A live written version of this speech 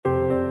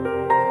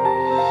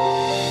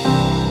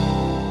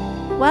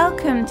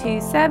Welcome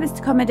to Serviced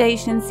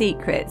Accommodation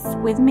Secrets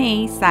with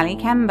me, Sally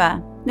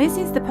Kember. This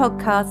is the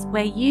podcast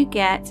where you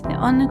get the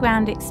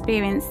on-the-ground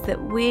experience that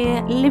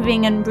we're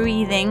living and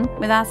breathing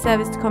with our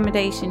serviced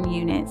accommodation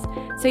units.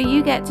 So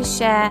you get to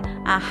share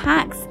our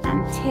hacks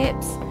and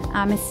tips,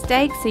 our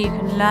mistakes, so you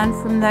can learn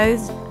from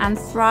those and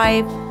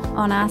thrive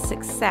on our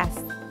success.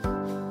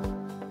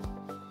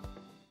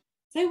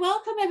 So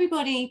welcome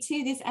everybody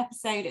to this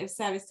episode of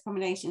Serviced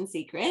Accommodation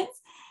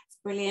Secrets. It's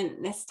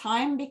brilliant this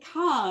time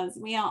because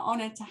we are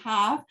honoured to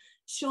have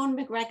Sean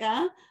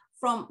McGregor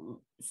from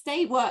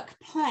Stay Work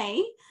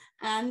Play,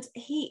 and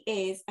he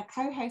is a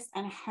co-host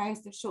and a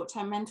host of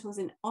Short-Term Rentals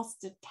in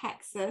Austin,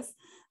 Texas.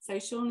 So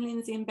Sean,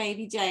 Lindsay and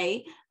Baby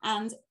J,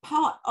 and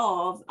part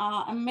of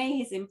our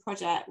amazing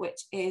project,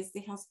 which is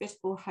the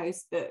Hospitable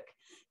Host book,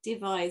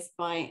 devised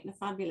by the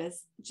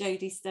fabulous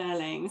Jodie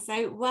Sterling.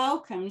 So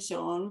welcome,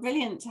 Sean.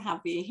 Brilliant to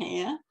have you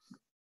here.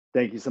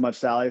 Thank you so much,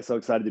 Sally. So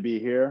excited to be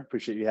here.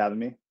 Appreciate you having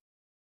me.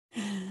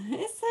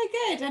 It's so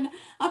good. And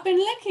I've been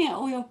looking at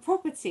all your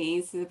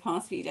properties for the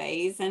past few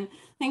days and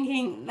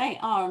thinking they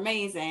are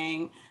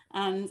amazing.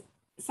 And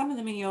some of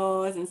them are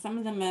yours and some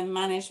of them are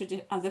managed for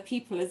other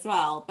people as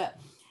well. But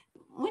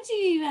would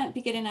you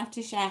be good enough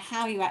to share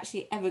how you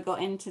actually ever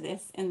got into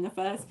this in the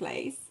first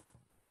place?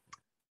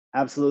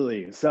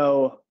 Absolutely.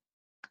 So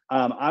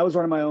I was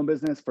running my own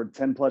business for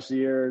 10 plus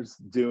years,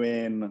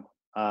 doing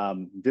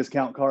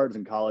discount cards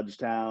in college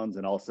towns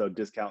and also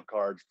discount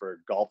cards for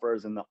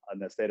golfers in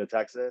the state of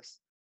Texas.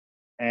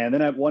 And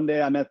then one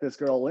day I met this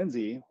girl,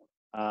 Lindsay,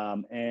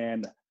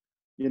 and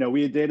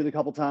we had dated a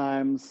couple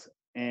times.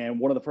 And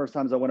one of the first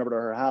times I went over to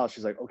her house,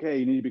 she's like, "Okay,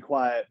 you need to be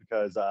quiet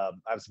because I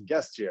have some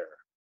guests here."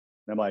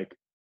 And I'm like,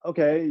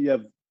 "Okay, you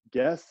have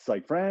guests,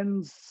 like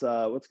friends?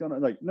 What's going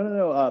on?" Like,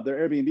 no,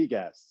 they're Airbnb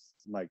guests.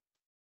 I'm like,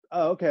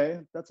 "Oh,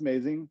 okay, that's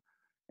amazing."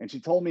 And she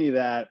told me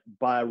that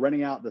by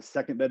renting out the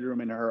second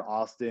bedroom in her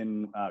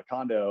Austin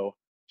condo,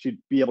 she'd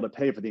be able to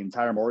pay for the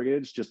entire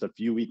mortgage just a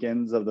few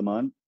weekends of the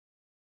month.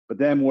 But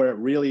then where it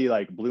really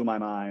blew my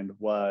mind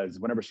was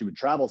whenever she would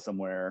travel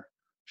somewhere,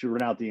 she would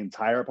rent out the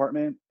entire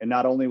apartment. And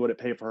not only would it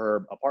pay for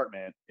her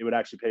apartment, it would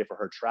actually pay for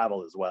her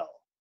travel as well.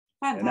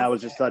 Fantastic. And that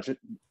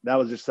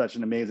was just such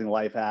an amazing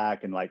life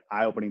hack and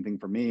eye-opening thing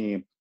for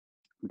me,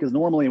 because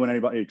normally when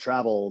anybody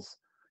travels,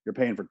 you're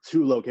paying for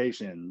two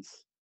locations.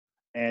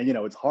 And,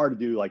 it's hard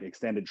to do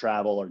extended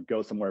travel or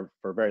go somewhere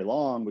for very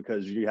long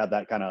because you have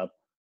that kind of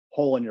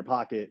hole in your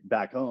pocket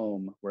back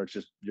home where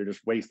you're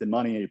just wasting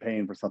money and you're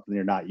paying for something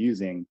you're not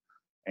using.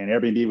 And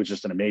Airbnb was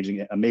just an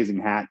amazing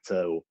hack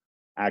to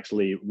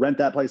actually rent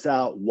that place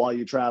out while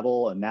you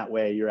travel. And that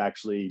way you're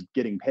actually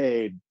getting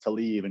paid to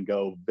leave and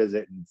go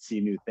visit and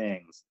see new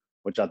things,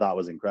 which I thought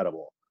was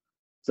incredible.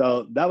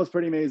 So that was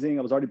pretty amazing.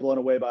 I was already blown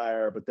away by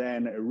her, but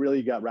then it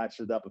really got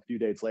ratcheted up a few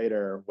dates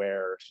later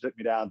where she took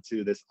me down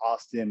to this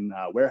Austin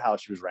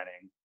warehouse she was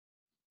renting.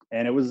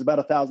 And it was about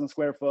 1,000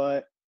 square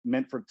foot,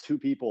 meant for two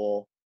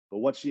people. But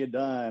what she had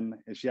done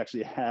is she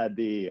actually had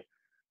the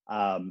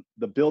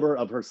builder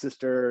of her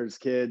sister's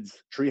kids'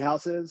 tree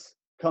houses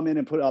come in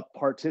and put up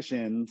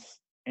partitions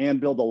and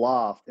build a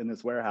loft in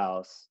this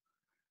warehouse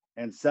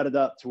and set it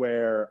up to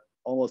where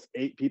almost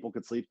 8 people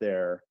could sleep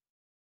there.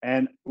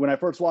 And when I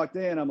first walked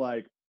in, I'm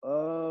like,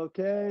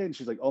 "Okay." And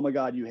she's like, "Oh my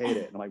God, you hate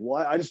it." And I'm like,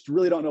 "Well, I just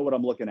really don't know what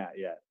I'm looking at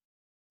yet."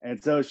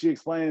 And so she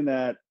explained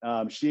that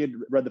she had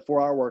read the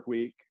 4-Hour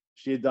Workweek.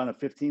 She had done a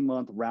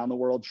 15-month round the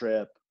world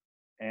trip.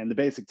 And the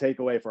basic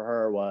takeaway for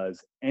her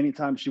was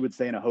anytime she would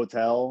stay in a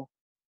hotel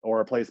or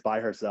a place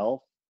by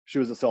herself, she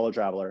was a solo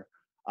traveler.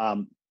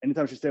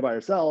 Anytime she stayed by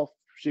herself,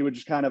 she would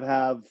just kind of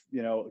have,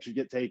 she'd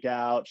get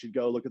takeout. She'd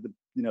go look at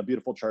the,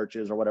 beautiful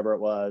churches or whatever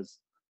it was.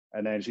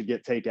 And then she'd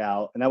get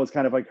takeout. And that was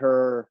kind of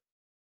her,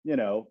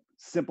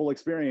 simple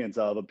experience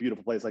of a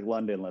beautiful place like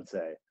London, let's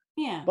say.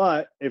 Yeah.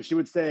 But if she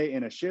would stay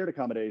in a shared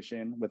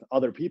accommodation with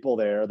other people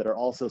there that are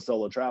also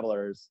solo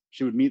travelers,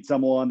 she would meet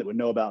someone that would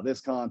know about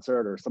this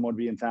concert or someone would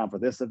be in town for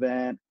this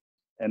event.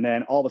 And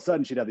then all of a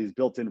sudden she'd have these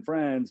built-in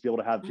friends, be able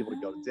to have people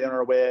to go to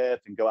dinner with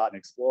and go out and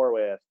explore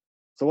with.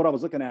 So what I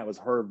was looking at was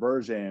her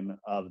version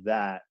of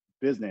that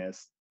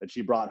business that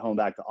she brought home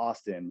back to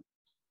Austin,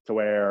 to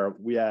where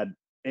we had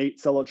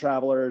 8 solo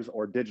travelers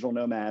or digital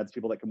nomads,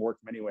 people that can work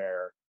from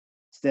anywhere,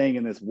 staying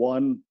in this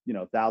one,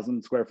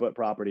 1,000 square foot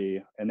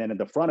property. And then at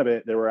the front of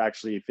it, there were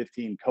actually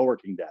 15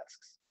 co-working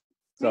desks.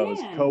 So it was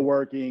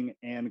co-working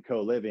and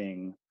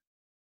co-living.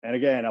 And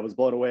again, I was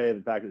blown away at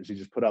the fact that she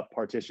just put up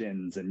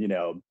partitions and,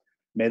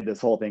 made this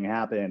whole thing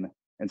happen.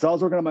 And so I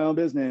was working on my own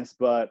business,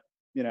 but,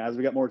 as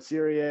we got more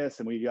serious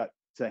and we got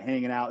to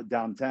hanging out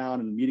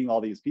downtown and meeting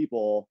all these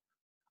people,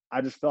 I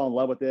just fell in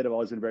love with it. I've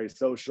always been very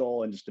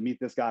social, and just to meet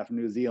this guy from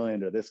New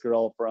Zealand or this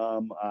girl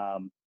from,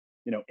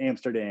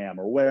 Amsterdam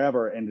or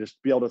wherever, and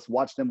just be able to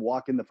watch them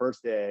walk in the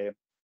first day,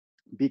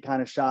 be kind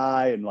of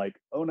shy and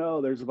oh no,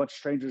 there's a bunch of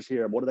strangers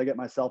here. What did I get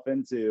myself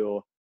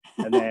into?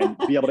 And then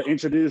be able to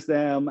introduce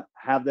them,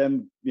 have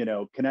them,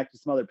 connect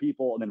with some other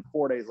people. And then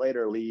 4 days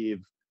later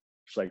leave.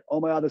 She's like, "Oh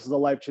my God, this is a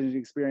life-changing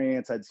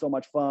experience. I had so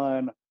much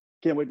fun.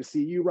 Can't wait to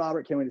see you,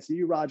 Robert. Can't wait to see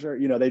you, Roger."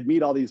 They'd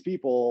meet all these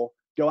people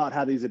go out,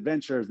 have these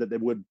adventures that they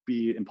would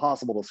be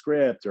impossible to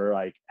script or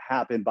like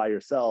happen by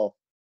yourself,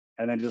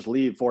 and then just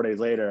leave 4 days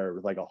later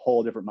with like a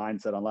whole different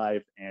mindset on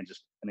life and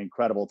just an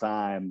incredible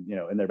time,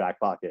 in their back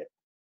pocket.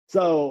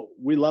 So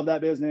we love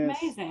that business.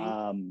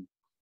 Amazing.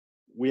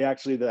 We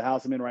actually, the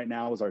house I'm in right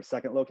now is our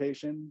second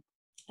location.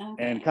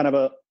 Okay. And kind of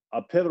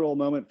a pivotal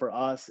moment for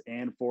us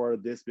and for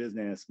this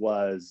business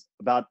was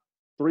about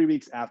 3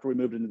 weeks after we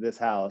moved into this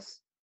house.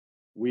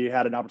 We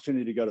had an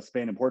opportunity to go to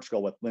Spain and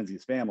Portugal with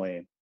Lindsay's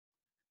family.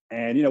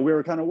 And, we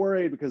were kind of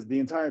worried because the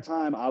entire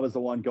time I was the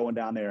one going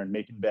down there and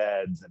making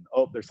beds and,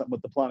 oh, there's something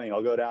with the plumbing.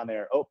 I'll go down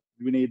there. Oh,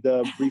 we need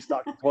to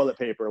restock the toilet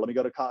paper. Let me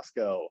go to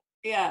Costco.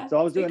 Yeah. So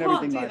I was You doing can't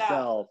everything do that.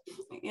 myself.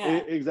 Yeah.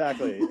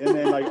 Exactly. And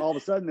then like all of a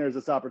sudden there's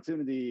this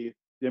opportunity,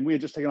 and we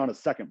had just taken on a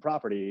second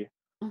property,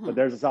 but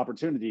there's this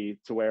opportunity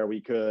to where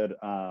we could,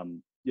 go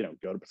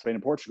to Spain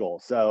and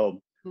Portugal.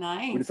 So we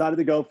Nice. decided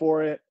to go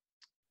for it.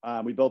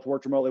 We both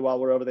worked remotely while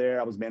we were over there.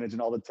 I was managing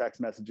all the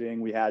text messaging.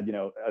 We had,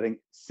 I think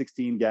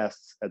 16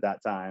 guests at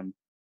that time.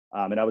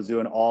 And I was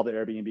doing all the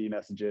Airbnb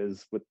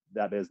messages with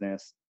that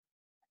business.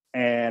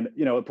 And,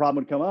 a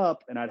problem would come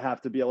up and I'd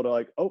have to be able to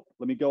like, oh,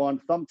 let me go on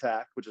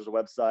Thumbtack, which is a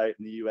website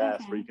in the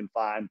US where you can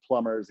find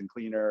plumbers and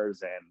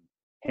cleaners and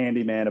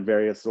handyman of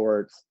various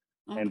sorts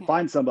and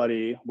find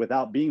somebody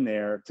without being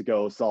there to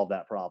go solve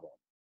that problem.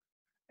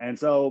 And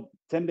so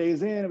 10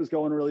 days in, it was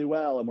going really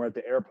well. And we're at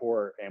the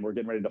airport and we're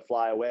getting ready to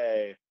fly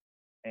away.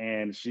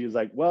 And she was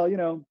like, well,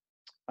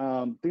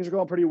 things are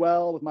going pretty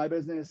well with my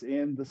business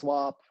in the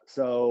swap.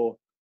 So,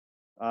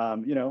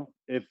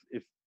 if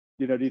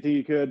do you think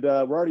you could,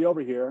 we're already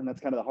over here and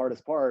that's kind of the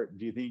hardest part.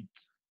 Do you think,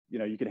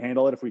 you could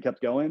handle it if we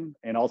kept going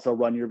and also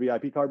run your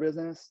VIP car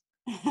business?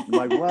 I'm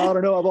like, well, I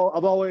don't know.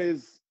 I've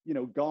always,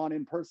 gone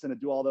in person to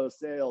do all those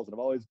sales and I've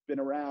always been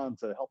around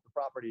to help the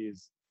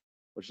properties.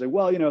 Which say,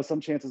 well, some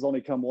chances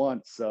only come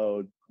once.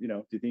 So, do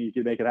you think you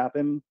could make it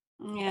happen?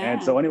 Yeah.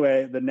 And so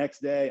anyway, the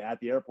next day at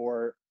the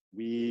airport,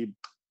 we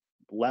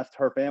left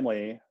her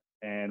family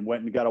and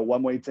went and got a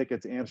one-way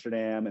ticket to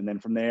Amsterdam. And then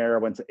from there, I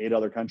went to 8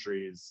 other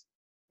countries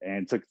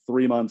and took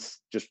 3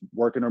 months just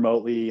working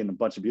remotely in a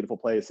bunch of beautiful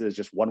places,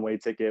 just one-way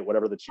ticket,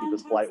 whatever the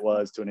cheapest flight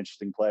was to an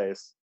interesting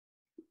place.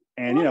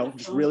 And,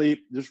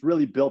 just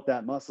really built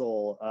that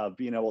muscle of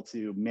being able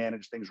to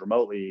manage things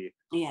remotely,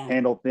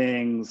 handle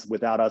things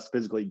without us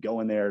physically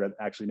going there to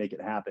actually make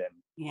it happen.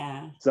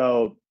 Yeah.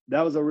 So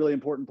that was a really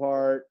important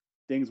part.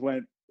 Things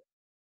went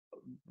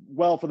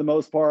well for the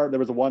most part. There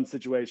was one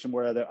situation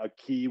where a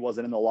key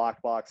wasn't in the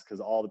lockbox because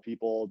all the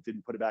people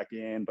didn't put it back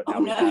in. But now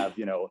we have,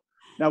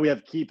 now we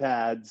have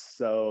keypads,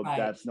 so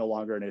that's no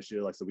longer an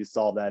issue. So we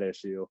solved that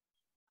issue.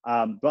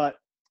 But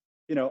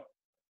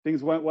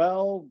things went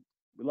well.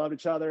 We loved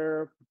each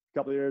other. A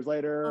couple of years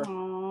later,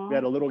 we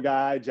had a little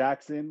guy,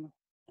 Jackson.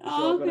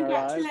 Oh,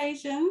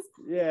 congratulations.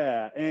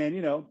 Yeah.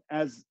 And,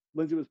 as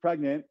Lindsay was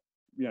pregnant,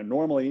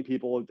 normally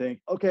people would think,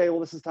 okay, well,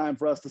 this is time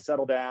for us to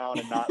settle down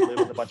and not live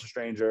with a bunch of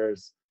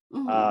strangers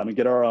and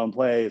get our own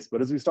place.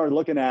 But as we started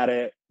looking at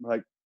it, we're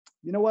like,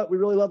 you know what? We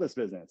really love this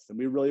business and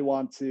we really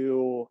want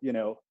to,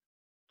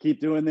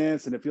 keep doing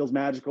this. And it feels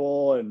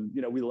magical. And,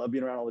 we love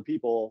being around all the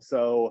people.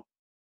 So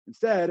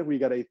instead, we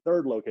got a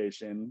third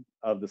location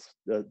of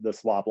the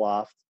swap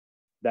loft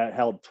that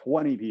held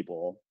 20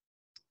 people.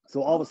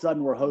 So all of a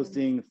sudden, we're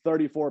hosting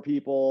 34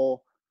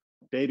 people,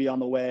 baby on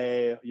the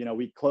way.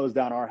 We closed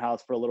down our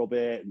house for a little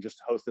bit and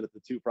just hosted at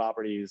the 2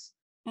 properties.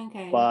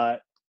 Okay.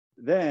 But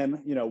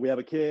then, we have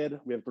a kid,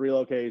 we have 3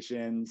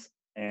 locations,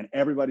 and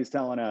everybody's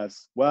telling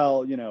us,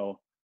 well, you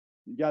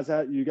guys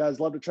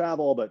love to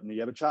travel, but you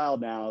have a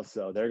child now,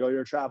 so there go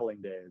your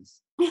traveling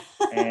days.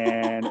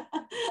 And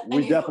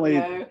we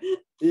definitely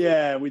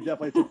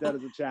took that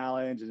as a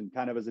challenge and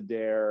kind of as a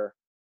dare.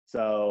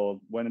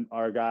 So when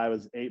our guy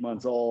was 8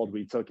 months old,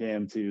 we took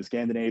him to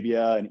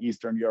Scandinavia and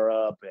Eastern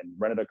Europe and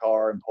rented a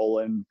car in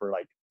Poland for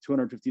like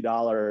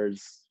 $250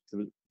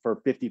 for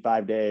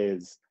 55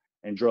 days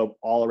and drove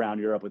all around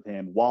Europe with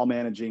him while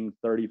managing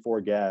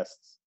 34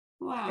 guests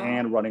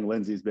and running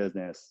Lindsay's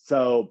business.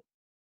 So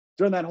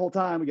during that whole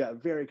time, we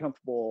got very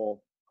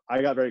comfortable.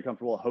 I got very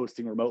comfortable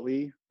hosting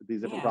remotely with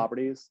these different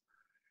properties.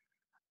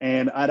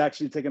 And I'd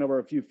actually taken over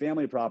a few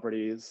family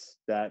properties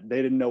that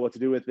they didn't know what to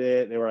do with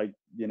it. They were like,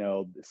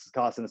 this is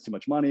costing us too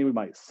much money. We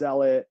might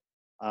sell it.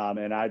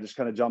 And I just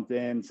kind of jumped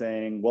in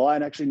saying, well, I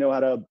actually know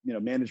how to,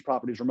 manage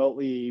properties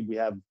remotely. We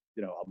have,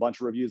 a bunch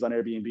of reviews on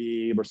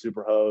Airbnb, we're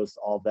Superhost,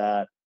 all of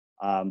that.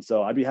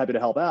 So I'd be happy to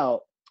help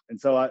out. And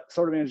so I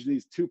started managing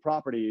these 2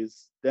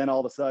 properties. Then all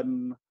of a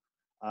sudden,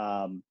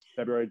 March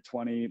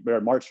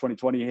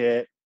 2020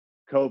 hit.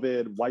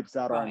 COVID wipes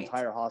out our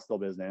entire hostel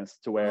business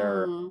to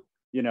where,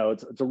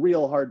 it's a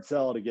real hard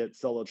sell to get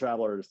solo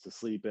travelers to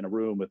sleep in a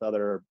room with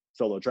other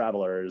solo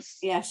travelers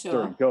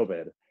during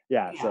COVID.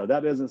 Yeah. So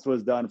that business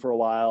was done for a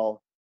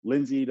while.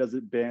 Lindsay does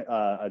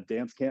a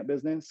dance camp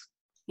business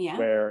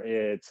where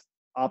it's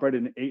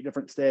operated in 8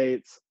 different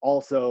states.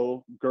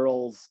 Also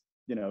girls,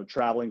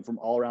 traveling from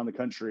all around the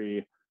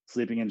country,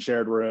 sleeping in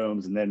shared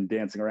rooms and then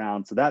dancing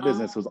around. So that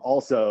business was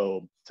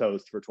also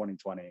toast for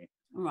 2020.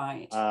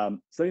 Right. So,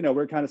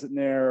 we're kind of sitting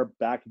there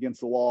back against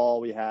the wall.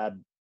 We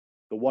had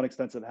the one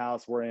expensive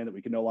house we're in that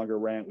we can no longer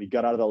rent. We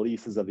got out of the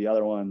leases of the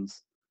other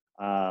ones.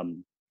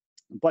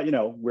 But,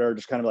 we're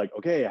just kind of like,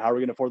 okay, how are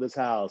we going to afford this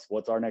house?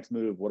 What's our next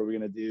move? What are we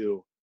going to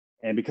do?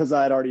 And because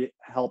I had already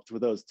helped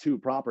with those 2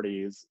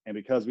 properties, and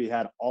because we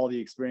had all the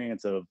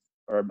experience of,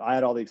 or I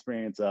had all the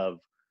experience of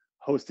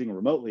hosting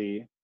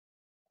remotely,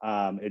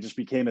 it just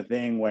became a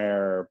thing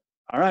where,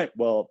 all right,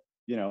 well,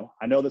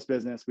 I know this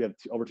business. We have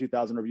over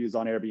 2,000 reviews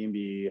on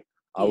Airbnb.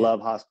 I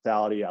love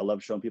hospitality. I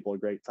love showing people a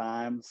great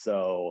time.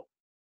 So,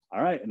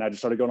 all right. And I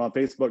just started going on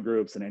Facebook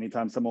groups. And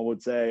anytime someone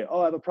would say,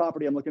 oh, I have a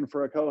property, I'm looking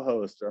for a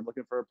co-host, or I'm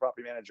looking for a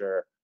property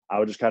manager, I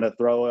would just kind of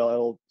throw a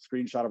little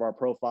screenshot of our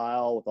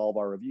profile with all of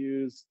our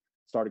reviews,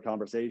 start a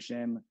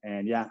conversation,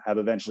 and have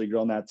eventually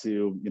grown that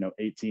to,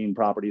 18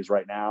 properties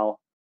right now,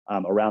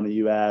 around the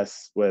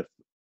US, with,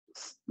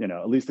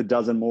 at least a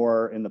dozen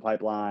more in the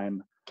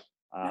pipeline.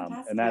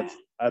 And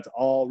that's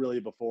all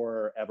really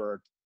before ever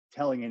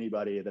telling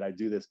anybody that I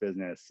do this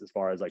business, as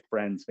far as like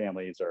friends,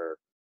 families, or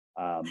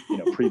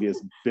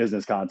previous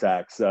business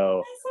contacts.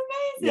 So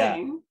that's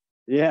amazing.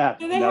 Yeah.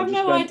 So they have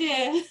no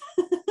idea.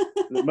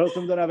 Most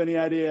of them don't have any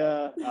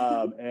idea.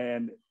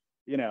 And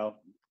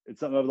it's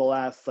something over the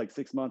last like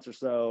 6 months or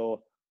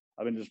so,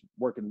 I've been just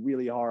working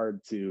really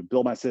hard to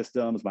build my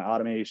systems, my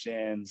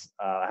automations.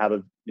 I have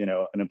an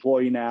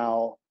employee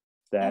now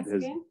that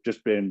has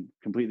just been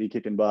completely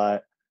kicking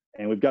butt.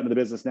 And we've gotten to the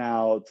business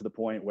now to the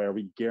point where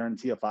we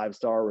guarantee a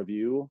 5-star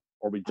review,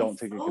 or we don't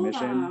take a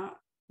commission.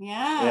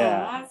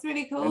 Yeah, that's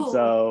really cool. And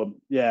so,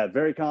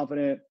 very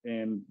confident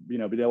in,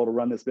 being able to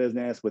run this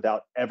business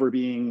without ever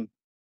being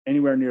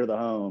anywhere near the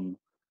home,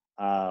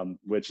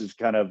 which is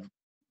kind of,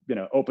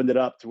 opened it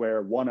up to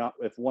where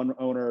if one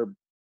owner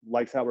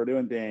likes how we're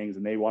doing things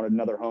and they wanted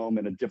another home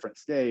in a different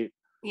state,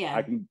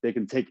 they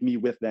can take me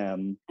with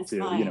them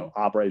to,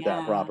 operate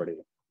that property.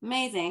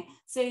 Amazing.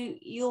 So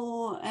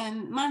your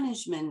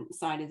management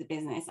side of the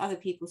business, other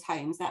people's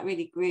homes, that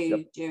really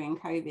grew during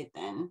COVID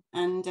then.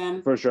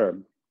 And for sure.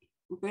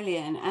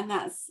 Brilliant. And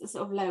that's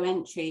sort of low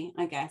entry,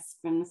 I guess,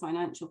 from the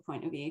financial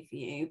point of view for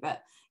you.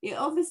 But you're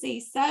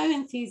obviously so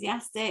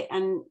enthusiastic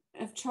and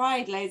have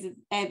tried loads of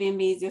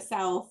Airbnbs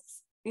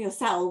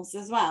yourselves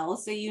as well.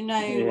 So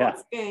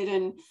what's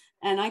good.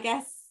 And I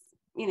guess,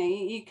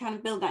 you kind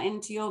of build that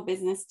into your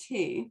business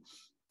too.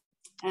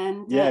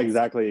 And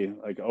exactly.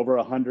 Like over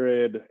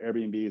 100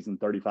 Airbnbs in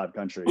 35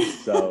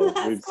 countries. So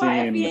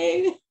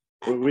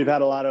we've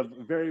had a lot of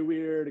very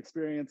weird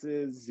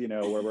experiences,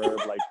 where we're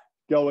like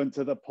going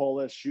to the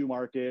Polish shoe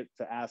market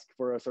to ask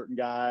for a certain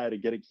guy to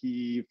get a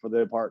key for the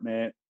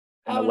apartment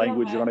in a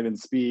language you don't even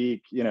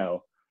speak,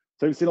 So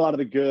we've seen a lot of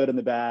the good and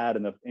the bad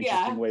and the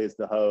interesting ways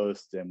to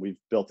host. And we've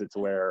built it to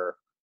where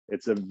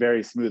it's a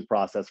very smooth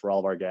process for all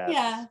of our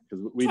guests.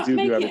 Because we do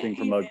everything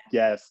from a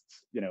guest,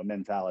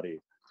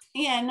 mentality.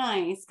 Yeah,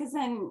 nice. Because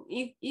then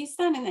you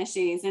stand in their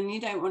shoes and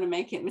you don't want to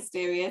make it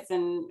mysterious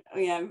and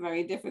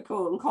very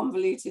difficult and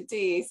convoluted, do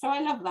you? So I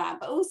love that.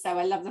 But also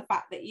I love the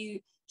fact that you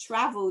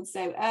traveled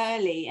so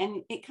early,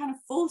 and it kind of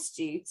forced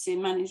you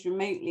to manage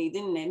remotely,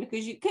 didn't it?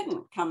 Because you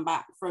couldn't come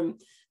back from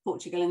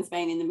Portugal and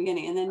Spain in the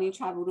beginning, and then you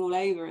traveled all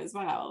over as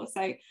well.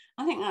 So I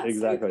think that's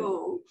so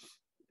cool.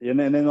 And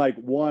then like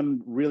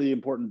one really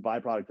important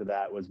byproduct of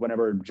that was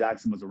whenever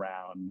Jackson was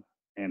around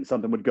and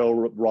something would go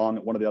wrong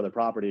at one of the other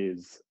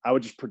properties, I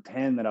would just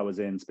pretend that I was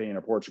in Spain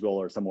or Portugal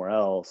or somewhere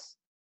else.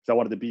 So I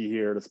wanted to be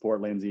here to support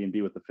Lindsay and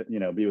be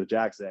with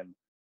Jackson.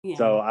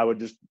 So I would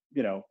just,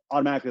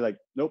 automatically like,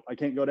 nope, I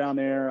can't go down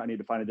there. I need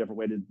to find a different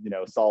way to,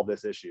 solve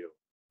this issue.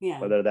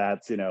 Whether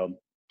that's,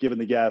 giving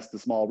the guest a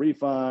small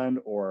refund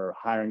or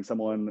hiring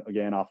someone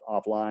again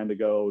offline to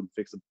go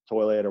fix a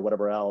toilet or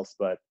whatever else.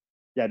 But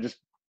just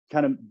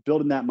kind of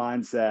building that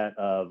mindset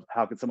of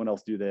how could someone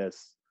else do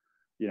this?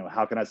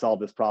 How can I solve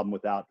this problem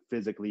without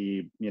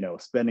physically,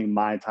 spending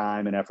my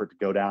time and effort to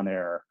go down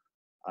there?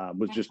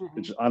 It just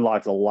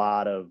unlocks a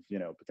lot of,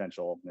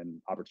 potential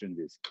and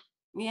opportunities.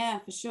 Yeah,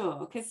 for sure.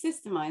 Because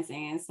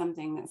systemizing is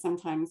something that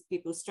sometimes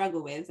people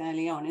struggle with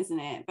early on, isn't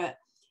it? But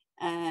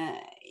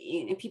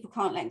people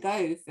can't let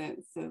go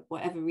for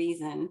whatever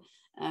reason.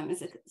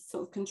 It's a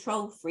sort of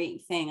control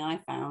freak thing, I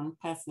found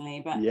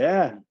personally. But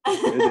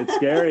it's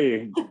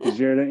scary because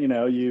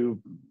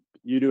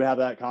you do have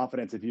that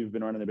confidence if you've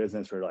been running the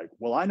business for like,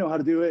 well, I know how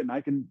to do it,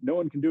 and no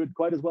one can do it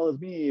quite as well as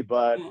me.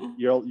 But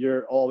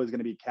you're always going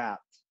to be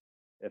capped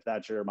if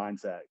that's your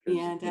mindset.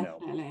 Yeah,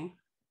 definitely.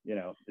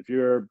 If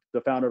you're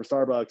the founder of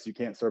Starbucks, you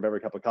can't serve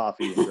every cup of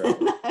coffee.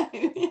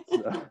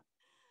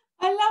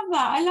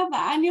 I love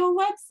that. And your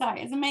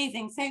website is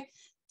amazing. So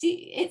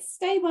it's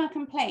Stay, Work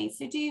and Play.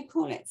 So do you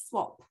call it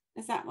SWAP?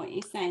 Is that what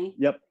you say?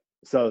 Yep.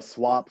 So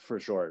SWAP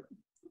for short.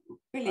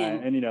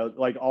 Brilliant. And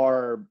like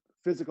our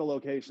physical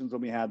locations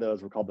when we had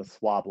those were called the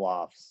SWAP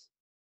Lofts.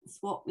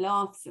 SWAP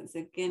Lofts, it's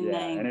a good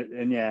name.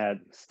 And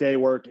Stay,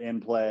 Work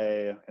and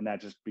Play. And that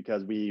just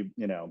because we,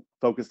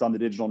 focused on the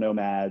digital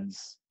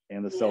nomads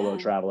and the solo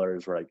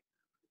travelers. We're like,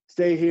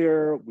 stay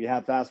here. We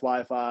have fast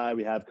Wi-Fi.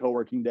 We have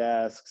co-working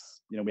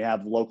desks. We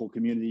have local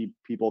community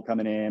people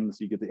coming in, so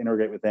you get to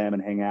integrate with them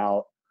and hang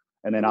out.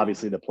 And then Yeah.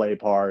 obviously the play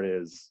part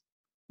is,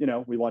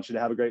 we want you to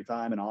have a great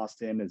time in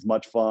Austin, as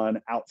much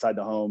fun outside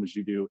the home as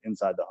you do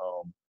inside the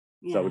home.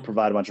 So we Yeah.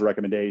 provide a bunch of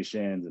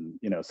recommendations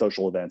and,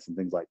 social events and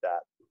things like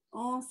that.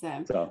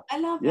 Awesome. So I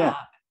love yeah,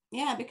 that.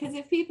 Yeah, because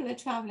if people are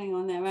traveling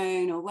on their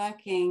own or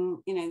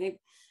working,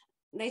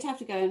 they'd have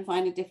to go and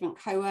find a different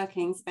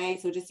co-working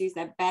space or just use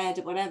their bed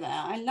or whatever.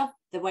 I love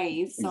the way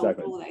you've solved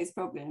exactly. all those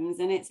problems,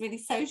 and it's really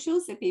social,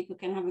 so people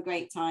can have a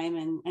great time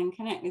and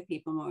connect with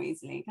people more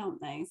easily, can't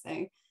they?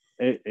 So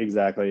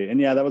Exactly. And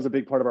yeah, that was a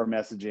big part of our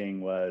messaging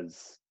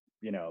was,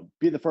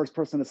 be the first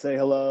person to say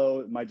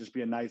hello. It might just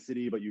be a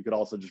nicety, but you could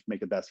also just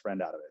make a best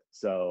friend out of it.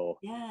 So,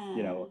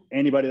 yeah.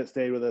 anybody that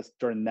stayed with us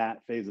during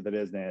that phase of the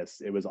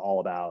business, it was all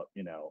about,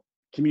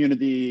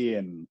 community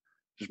and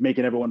just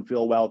making everyone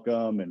feel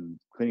welcome and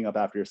cleaning up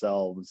after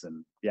yourselves.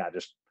 And yeah,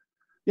 just,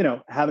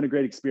 having a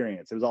great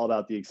experience. It was all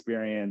about the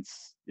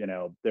experience.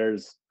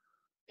 There's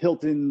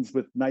Hiltons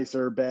with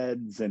nicer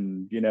beds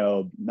and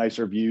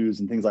nicer views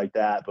and things like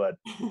that, but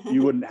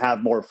you wouldn't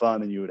have more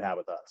fun than you would have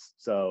with us.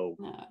 So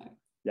No.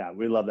 yeah,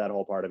 we love that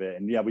whole part of it,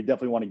 and yeah, we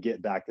definitely want to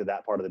get back to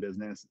that part of the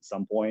business at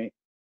some point,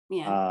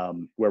 Yeah.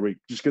 where we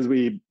just because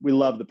we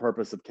love the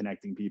purpose of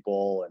connecting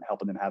people and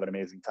helping them have an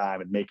amazing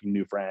time and making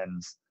new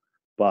friends.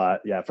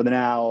 But yeah, for the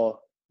now,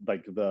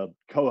 like the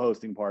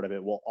co-hosting part of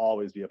it will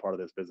always be a part of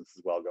this business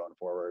as well going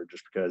forward,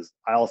 just because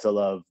I also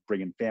love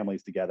bringing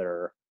families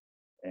together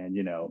and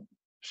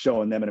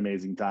showing them an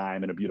amazing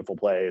time in a beautiful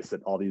place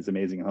at all these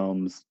amazing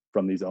homes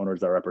from these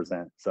owners I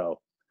represent. So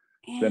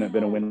been a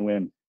Yeah.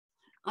 win-win.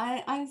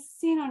 I've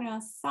seen on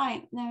your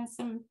site there are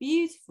some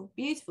beautiful,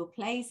 beautiful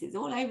places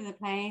all over the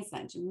place,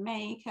 like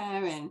Jamaica,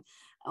 and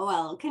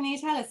well, can you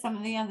tell us some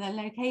of the other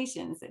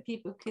locations that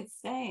people could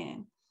stay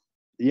in?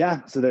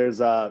 Yeah, so there's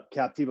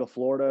Captiva,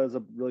 Florida is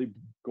a really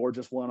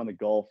gorgeous one on the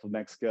Gulf of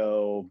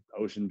Mexico,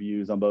 ocean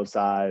views on both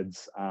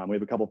sides. We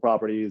have a couple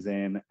properties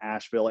in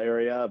Asheville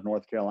area of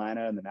North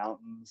Carolina in the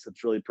mountains.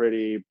 It's really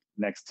pretty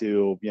next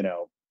to,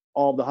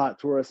 all the hot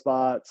tourist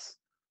spots,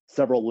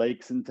 several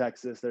lakes in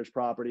Texas. There's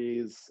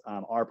properties,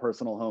 our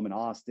personal home in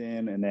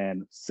Austin, and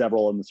then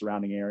several in the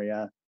surrounding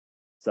area.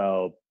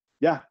 So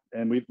yeah,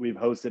 and we've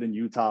hosted in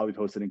Utah, we've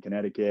hosted in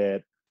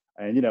Connecticut,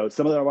 and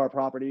some of our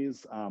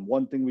properties.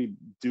 One thing we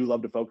do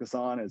love to focus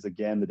on is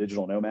again the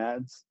digital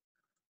nomads.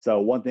 So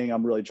one thing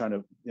I'm really trying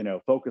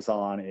to focus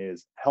on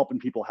is helping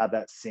people have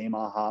that same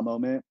aha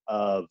moment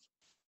of,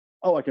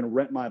 oh, I can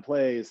rent my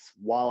place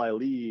while I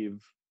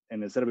leave,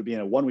 and instead of it being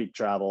a 1 week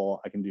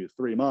travel, I can do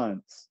 3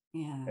 months.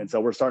 Yeah. And so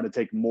we're starting to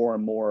take more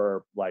and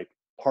more like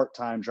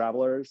part-time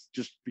travelers,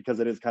 just because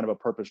it is kind of a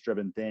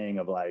purpose-driven thing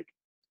of like,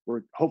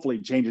 we're hopefully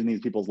changing these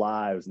people's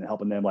lives and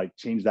helping them like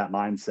change that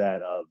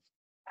mindset of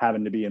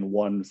having to be in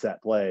one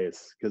set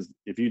place. Because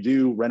if you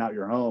do rent out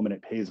your home and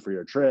it pays for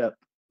your trip,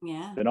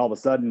 Yeah. then all of a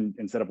sudden,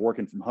 instead of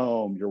working from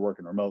home, you're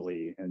working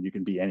remotely and you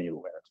can be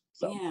anywhere.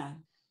 So Yeah.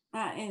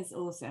 That is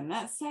awesome.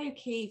 That's so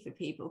key for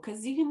people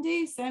because you can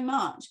do so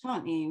much,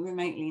 can't you,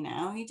 remotely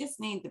now? You just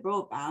need the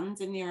broadband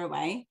and you're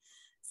away.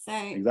 So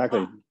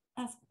exactly.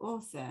 that's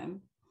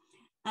awesome.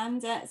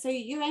 And so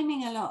you're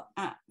aiming a lot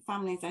at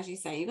families, as you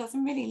say. You've got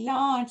some really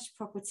large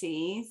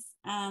properties,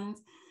 and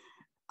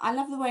I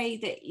love the way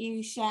that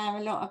you share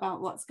a lot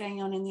about what's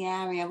going on in the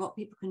area, what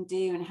people can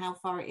do, and how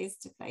far it is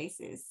to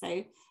places.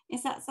 So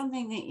is that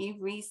something that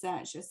you've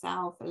researched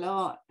yourself a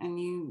lot and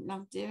you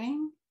love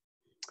doing?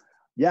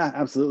 Yeah,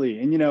 absolutely.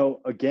 And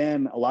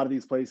again, a lot of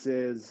these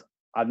places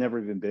I've never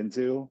even been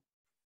to.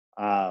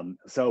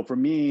 So for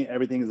me,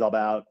 everything is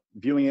about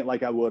viewing it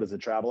like I would as a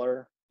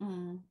traveler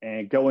Mm.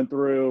 and going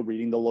through,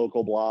 reading the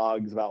local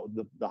blogs about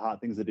the hot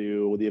things to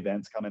do with the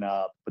events coming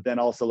up, but then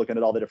also looking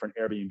at all the different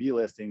Airbnb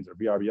listings or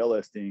VRBO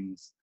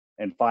listings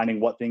and finding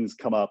what things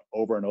come up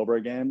over and over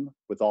again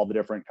with all the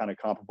different kind of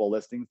comparable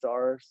listings to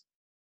ours.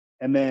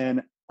 And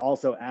then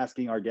also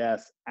asking our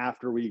guests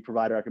after we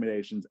provide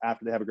recommendations,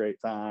 after they have a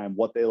great time,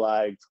 what they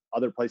liked,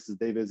 other places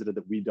they visited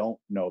that we don't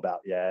know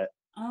about yet.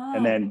 And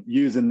Ah, then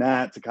using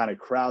that to kind of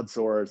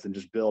crowdsource and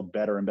just build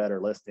better and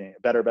better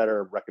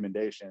better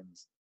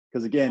recommendations.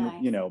 Because again,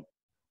 nice.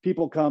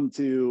 people come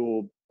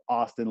to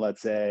Austin,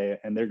 let's say,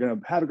 and they're going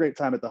to have a great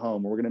time at the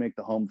home. We're going to make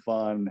the home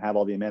fun, have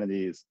all the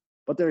amenities,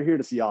 but they're here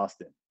to see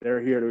Austin.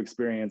 They're here to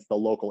experience the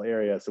local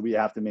area. So we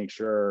have to make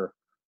sure,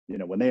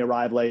 when they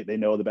arrive late, they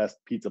know the best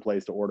pizza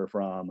place to order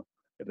from.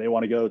 If they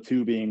want to go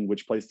tubing,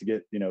 which place to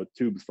get,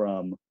 tubes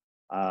from,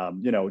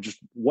 just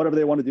whatever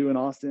they want to do in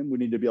Austin, we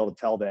need to be able to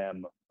tell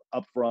them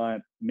up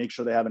front, make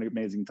sure they have an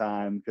amazing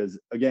time. Because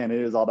again, it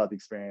is all about the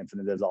experience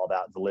and it is all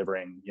about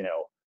delivering,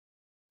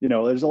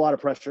 there's a lot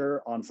of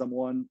pressure on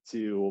someone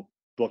to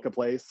book a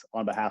place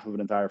on behalf of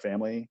an entire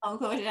family. Oh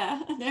god,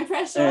 yeah. No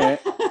pressure. And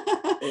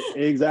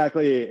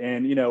exactly.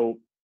 And,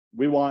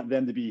 we want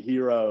them to be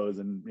heroes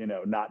and,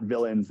 not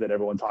villains that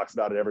everyone talks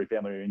about at every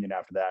family reunion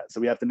after that.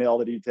 So we have to nail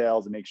the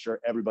details and make sure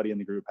everybody in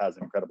the group has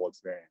an incredible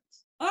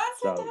experience.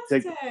 That's So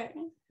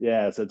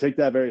fantastic. so take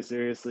that very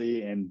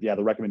seriously. And yeah,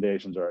 the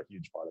recommendations are a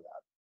huge part of that.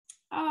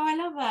 Oh, I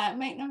love that.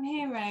 Make them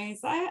heroes.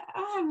 I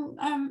haven't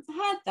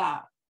heard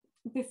that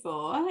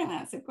before. I think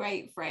that's a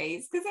great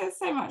phrase because there's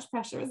so much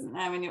pressure, isn't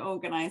there, when you're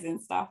organizing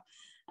stuff?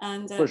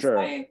 And For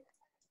sure. so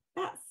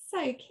that's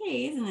so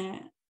key, isn't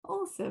it?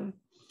 Awesome.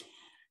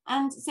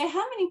 And so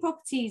how many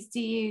properties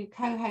do you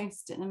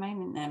co-host at the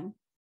moment then?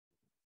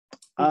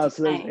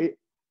 So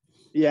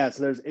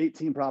there's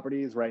 18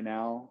 properties right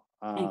now.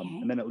 Okay.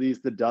 And then at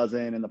least a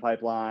dozen in the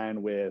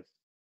pipeline, with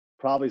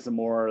probably some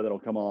more that'll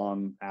come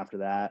on after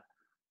that.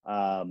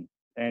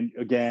 And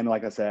again,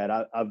 like I said,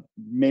 I've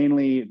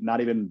mainly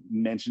not even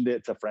mentioned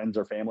it to friends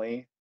or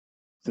family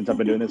since I've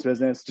been doing this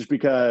business, just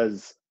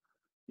because,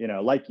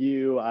 like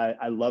you,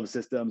 I love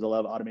systems, I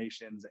love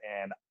automations,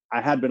 and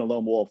I had been a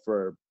lone wolf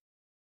for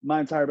my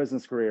entire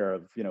business career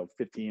of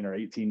 15 or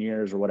 18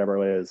 years or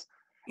whatever it is,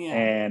 Yeah.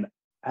 and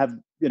have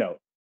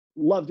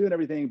loved doing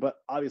everything, but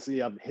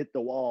obviously I've hit the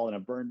wall and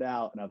I've burned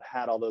out, and I've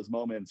had all those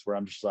moments where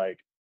I'm just like,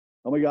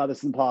 oh my god, this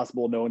is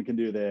impossible, no one can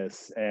do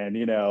this, and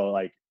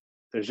like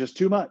there's just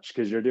too much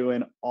because you're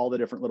doing all the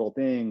different little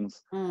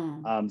things.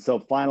 So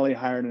finally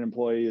hiring an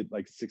employee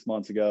like 6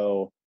 months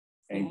ago,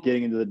 and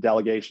getting into the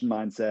delegation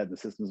mindset, the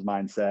systems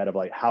mindset of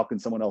like, how can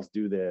someone else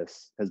do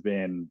this, has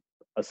been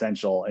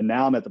essential. And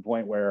now I'm at the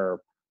point where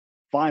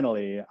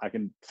finally I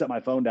can set my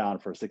phone down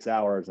for 6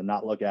 hours and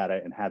not look at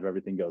it and have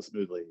everything go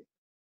smoothly.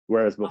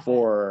 Whereas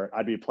before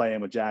I'd be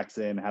playing with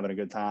Jackson, having a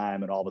good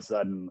time, and all of a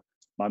sudden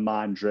my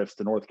mind drifts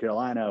to North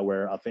Carolina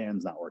where a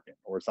fan's not working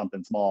or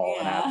something small,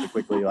 and I have to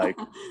quickly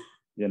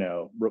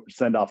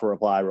send off a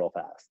reply real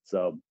fast.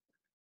 So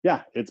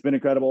yeah, it's been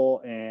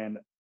incredible. And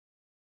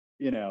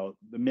the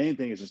main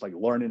thing is just like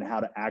learning how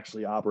to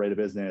actually operate a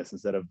business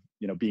instead of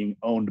being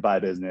owned by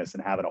a business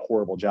and having a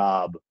horrible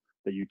job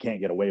that you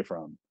can't get away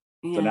from.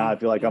 So now I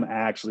feel like I'm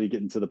actually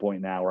getting to the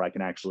point now where I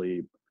can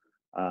actually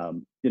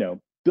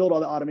build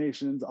all the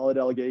automations, all the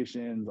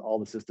delegations, all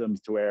the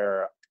systems to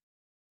where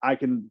I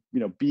can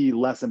be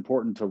less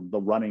important to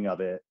the running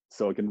of it,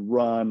 so it can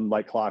run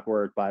like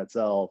clockwork by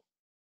itself,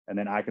 and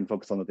then I can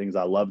focus on the things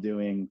I love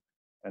doing,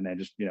 and then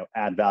just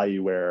add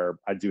value where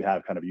I do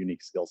have kind of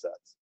unique skill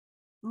sets.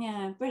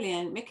 Yeah,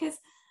 brilliant. Because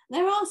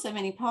there are so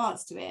many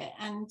parts to it,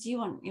 and you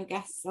want your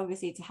guests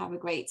obviously to have a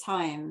great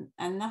time.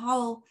 And the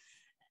whole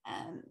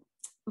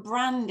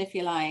brand, if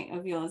you like,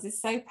 of yours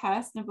is so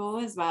personable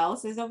as well.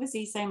 So there's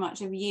obviously so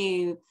much of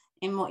you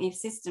in what you've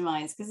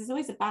systemized, because there's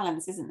always a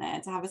balance, isn't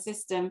there, to have a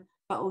system,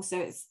 but also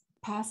it's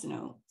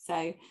personal.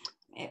 So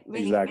it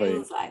really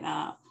feels like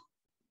that.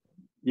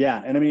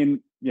 Yeah, and I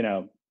mean,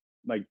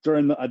 like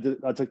during I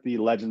took the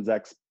Legends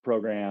X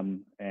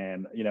program,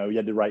 and you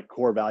had to write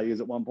core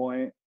values at one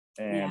point,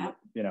 and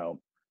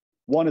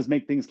one is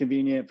make things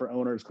convenient for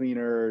owners,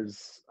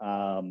 cleaners,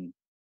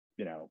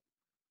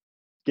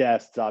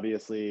 guests,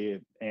 obviously,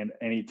 and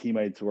any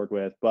teammates to work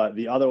with. But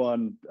the other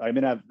one,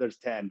 there's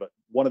 10, but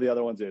one of the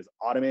other ones is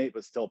automate,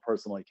 but still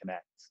personally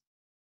connect.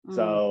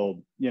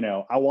 So,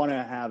 I want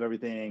to have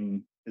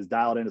everything as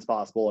dialed in as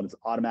possible and as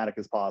automatic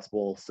as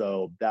possible.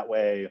 So that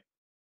way,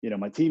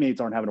 my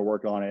teammates aren't having to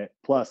work on it.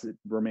 Plus, it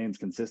remains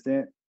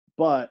consistent.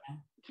 But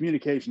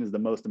communication is the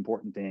most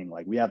important thing.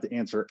 Like, we have to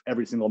answer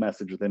every single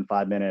message within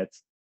 5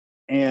 minutes,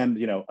 and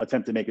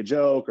attempt to make a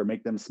joke or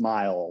make them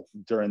smile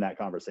during that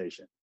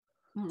conversation.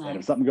 Nice. And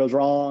if something goes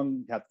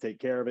wrong, you have to take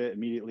care of it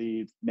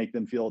immediately, make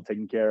them feel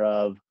taken care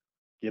of,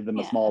 give them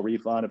a small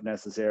refund if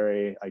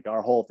necessary. Like,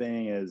 our whole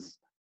thing is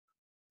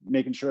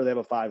making sure they have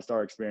a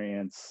 5-star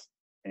experience,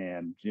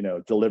 and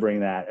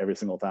delivering that every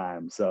single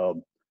time.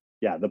 So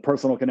yeah, the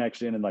personal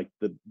connection and like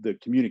the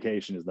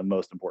communication is the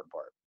most important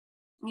part.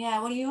 Yeah,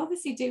 well, you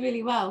obviously do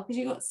really well because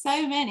you've got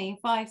so many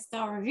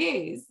 5-star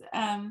reviews.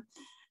 And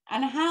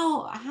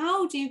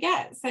how do you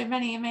get so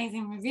many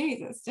amazing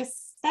reviews? It's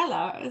just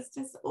stellar. It's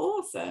just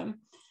awesome.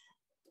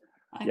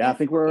 I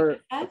think we've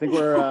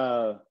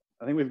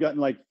gotten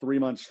like 3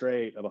 months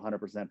straight of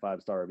 100%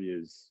 5-star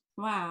reviews.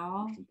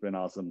 Wow. It's been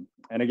awesome.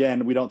 And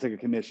again, we don't take a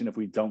commission if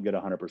we don't get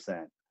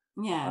 100%.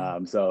 Yeah.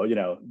 So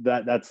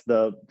that's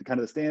the kind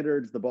of the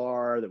standards, the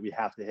bar that we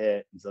have to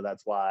hit. And so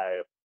that's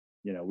why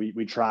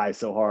we try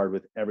so hard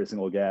with every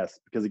single guest,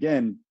 because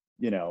again,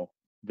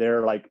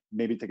 they're like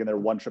maybe taking their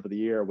one trip of the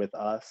year with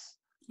us,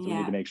 so we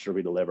need to make sure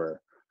we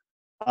deliver.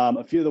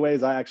 A few of the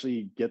ways I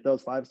actually get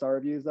those 5-star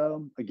reviews,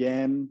 though,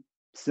 again,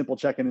 simple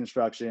check-in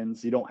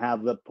instructions. You don't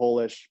have the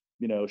Polish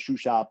shoe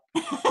shop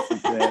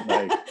incident,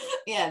 like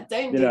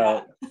don't do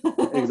that.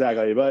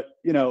 Exactly. But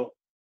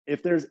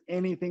if there's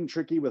anything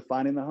tricky with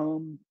finding the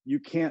home, you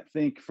can't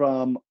think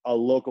from a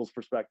local's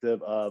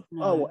perspective of,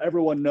 oh, well,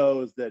 everyone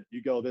knows that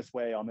you go this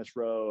way on this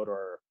road,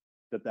 or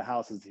that the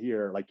house is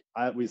here. Like,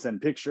 we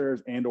send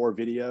pictures and or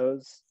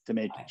videos to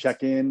make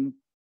check-in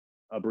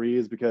a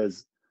breeze,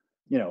 because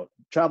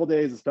travel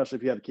days, especially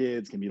if you have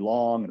kids, can be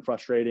long and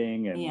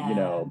frustrating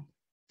and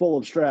full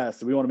of stress.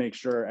 So we want to make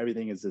sure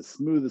everything is as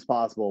smooth as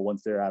possible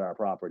once they're at our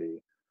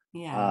property.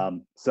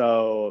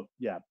 So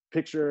yeah,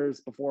 pictures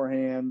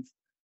beforehand.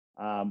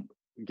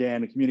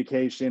 again,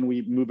 communication,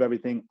 we move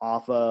everything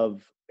off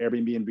of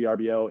Airbnb and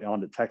VRBO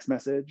onto text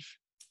message.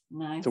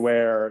 Nice. To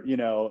where, you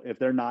know, if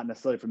they're not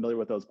necessarily familiar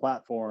with those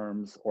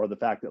platforms, or the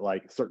fact that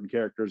like certain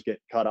characters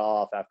get cut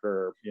off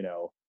after, you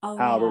know,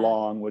 however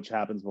long, which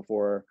happens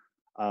before,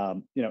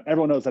 you know,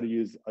 everyone knows how to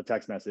use a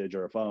text message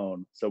or a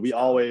phone. So we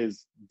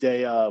always,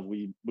 day of,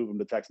 we move them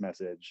to text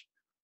message,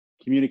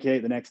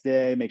 communicate the next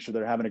day, make sure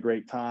they're having a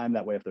great time.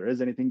 That way, if there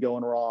is anything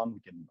going wrong,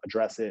 we can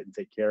address it and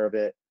take care of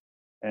it.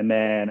 And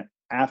then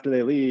after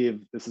they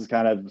leave, this is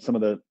kind of some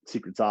of the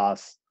secret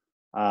sauce.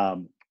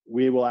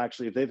 We will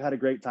actually, if they've had a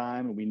great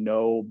time and we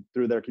know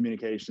through their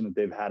communication that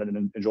they've had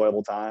an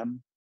enjoyable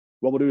time,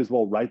 what we'll do is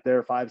we'll write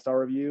their 5-star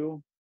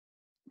review,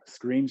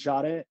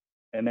 screenshot it,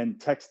 and then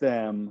text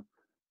them,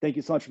 thank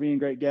you so much for being a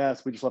great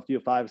guest. We just left you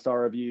a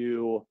 5-star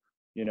review.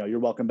 You know, you're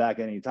welcome back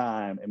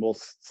anytime. And we'll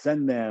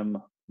send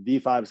them the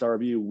 5-star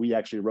review we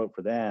actually wrote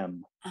for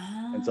them.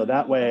 And so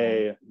that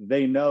way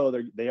they know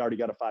they already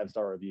got a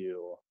 5-star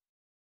review.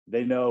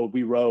 They know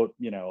we wrote,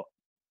 you know,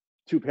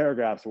 2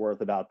 paragraphs worth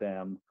about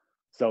them.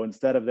 So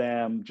instead of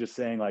them just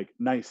saying like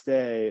nice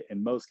day,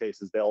 in most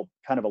cases they'll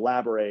kind of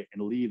elaborate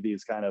and leave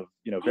these kind of,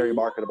 you know, very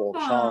marketable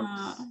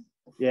chunks.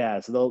 Yeah,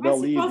 so they'll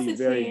leave these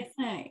very,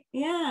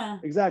 yeah,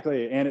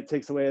 exactly, and it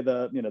takes away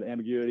the, you know, the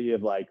ambiguity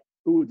of like,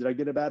 ooh, did I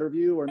get a bad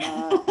review or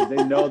not? Because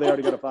they know they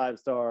already got a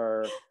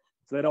 5-star,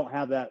 so they don't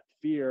have that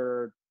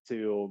fear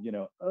to, you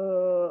know,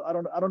 I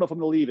don't know if I'm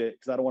gonna leave it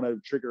because I don't want to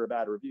trigger a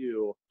bad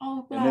review.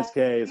 In this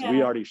case,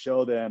 we already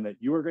show them that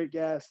you were a great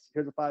guest.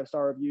 Here's a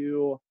 5-star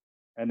review.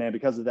 And then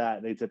because of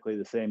that, they typically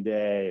the same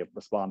day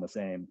respond the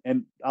same.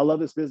 And I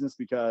love this business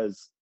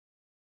because,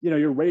 you know,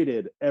 you're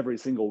rated every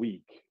single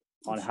week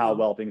on how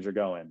well things are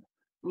going.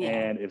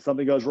 And if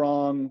something goes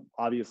wrong,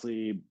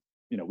 obviously,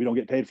 you know, we don't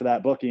get paid for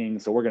that booking.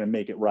 So we're going to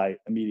make it right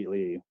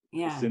immediately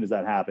as soon as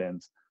that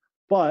happens.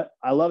 But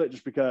I love it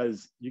just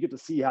because you get to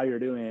see how you're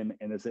doing.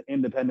 And it's an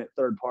independent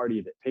third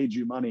party that paid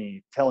you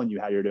money telling you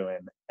how you're doing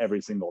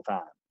every single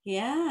time.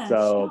 Yeah.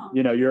 So,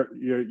 you know,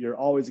 you're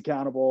always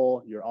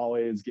accountable. You're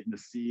always getting to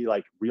see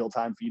like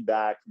real-time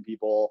feedback from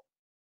people.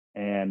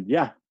 And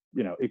yeah,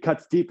 you know, it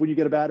cuts deep when you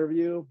get a bad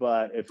review,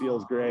 but it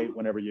feels great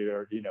whenever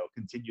you're, you know,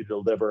 continue to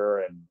deliver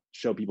and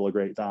show people a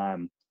great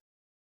time.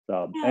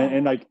 So,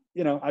 and like,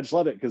 you know, I just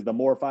love it because the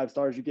more 5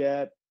 stars you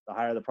get, the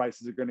higher the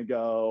prices are going to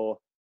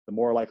go, the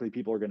more likely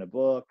people are going to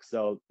book.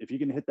 So if you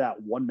can hit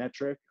that one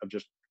metric of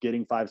just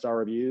getting 5-star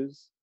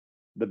reviews,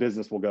 the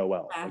business will go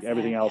well. Like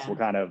everything else will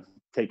kind of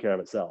take care of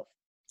itself.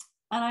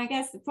 And I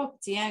guess the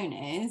property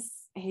owners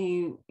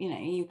who, you know,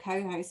 you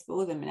co-host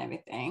for them and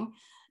everything,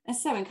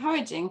 it's so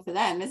encouraging for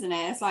them, isn't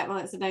it? It's like, well,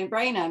 it's a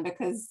no-brainer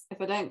because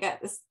if I don't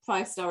get this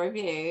 5-star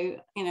review,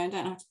 you know, I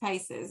don't have to pay.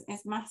 So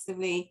it's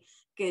massively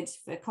good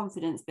for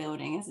confidence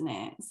building, isn't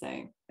it?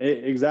 So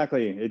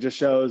exactly. It just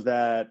shows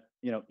that,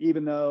 you know,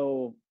 even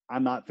though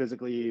I'm not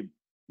physically,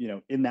 you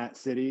know, in that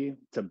city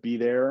to be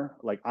there,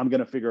 like I'm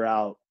going to figure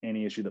out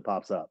any issue that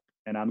pops up.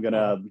 And I'm going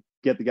to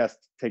get the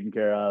guests taken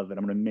care of, and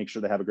I'm going to make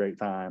sure they have a great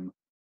time.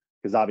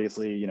 Because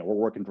obviously, you know, we're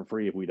working for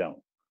free if we don't.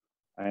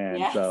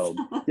 And so,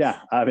 yeah,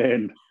 I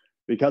mean,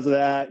 because of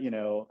that, you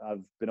know,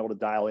 I've been able to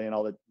dial in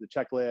all the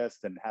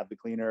checklists and have the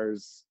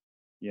cleaners,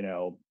 you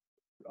know,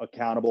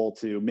 accountable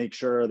to make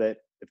sure that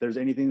if there's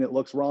anything that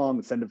looks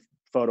wrong, send a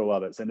photo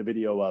of it, send a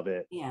video of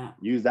it.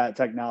 Use that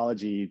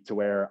technology to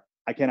where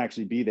I can't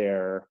actually be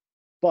there,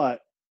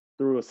 but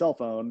through a cell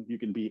phone, you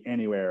can be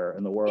anywhere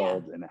in the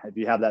world. And if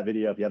you have that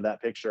video, if you have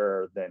that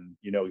picture, then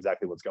you know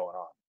exactly what's going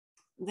on.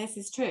 This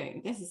is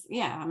true. This is,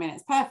 I mean,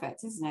 it's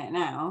perfect, isn't it?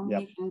 Now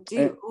you can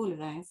do all of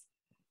those.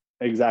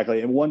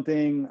 Exactly. And one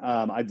thing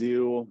I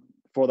do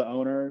for the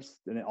owners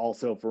and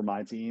also for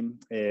my team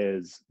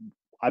is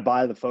I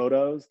buy the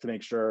photos to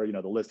make sure, you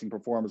know, the listing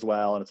performs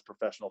well and it's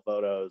professional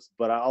photos,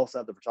 but I also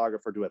have the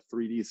photographer do a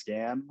 3D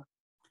scan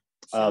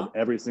of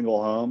every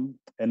single home.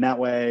 And that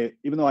way,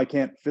 even though I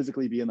can't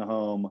physically be in the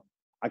home,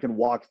 I can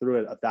walk through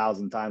it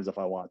 1,000 times if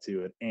I want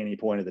to at any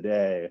point of the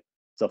day.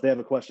 So if they have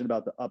a question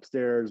about the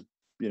upstairs,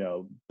 you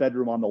know,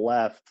 bedroom on the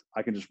left,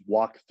 I can just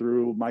walk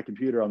through my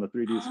computer on the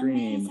 3D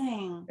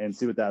screen and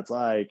see what that's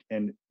like.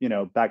 And, you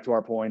know, back to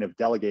our point of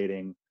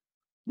delegating,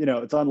 you know,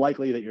 it's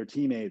unlikely that your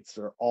teammates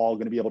are all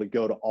going to be able to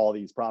go to all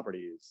these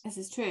properties. This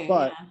is true.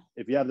 But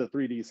if you have the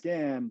 3D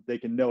scan, they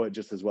can know it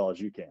just as well as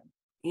you can.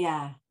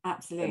 Yeah,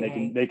 absolutely.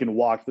 And they can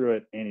walk through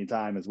it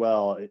anytime as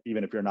well.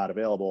 Even if you're not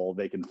available,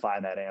 they can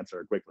find that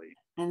answer quickly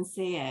and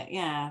see it.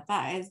 Yeah,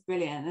 that is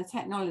brilliant. The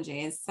technology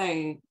is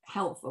so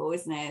helpful,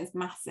 isn't it? It's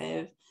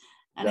massive.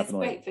 And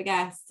Definitely. It's great for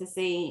guests to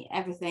see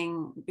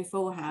everything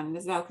beforehand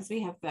as well, because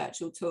we have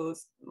virtual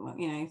tours,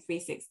 you know,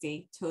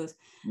 360 tours.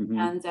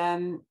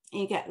 And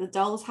you get the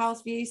doll's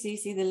house view, so you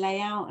see the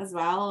layout as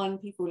well, and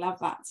people love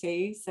that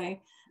too. So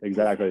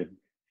exactly,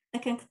 they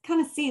can kind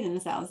of see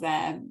themselves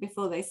there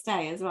before they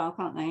stay as well,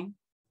 can't they?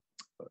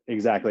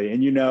 Exactly.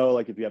 And, you know,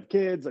 like if you have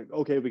kids, like,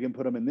 okay, we can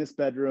put them in this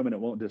bedroom and it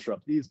won't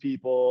disrupt these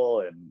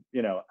people. And,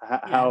 you know,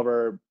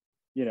 however,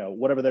 you know,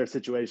 whatever their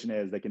situation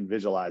is, they can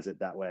visualize it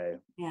that way.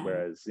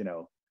 Whereas, you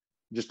know,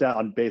 just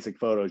on basic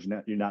photos,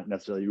 you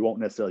won't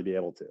necessarily be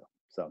able to.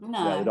 So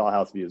yeah, the No.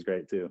 dollhouse view is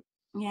great too.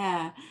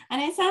 Yeah.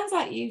 And it sounds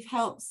like you've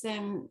helped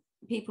some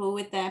people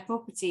with their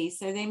properties.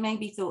 So they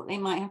maybe thought they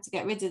might have to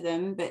get rid of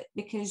them, but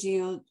because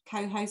you're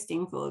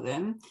co-hosting for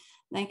them,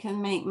 they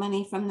can make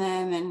money from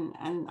them.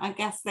 And I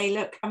guess they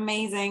look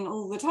amazing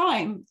all the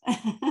time.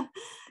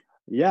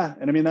 Yeah.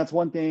 And I mean, that's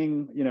one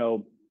thing,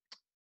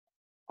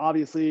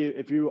 obviously,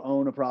 if you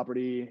own a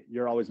property,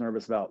 you're always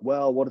nervous about,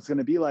 well, what it's going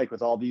to be like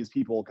with all these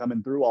people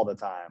coming through all the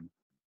time.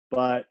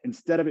 But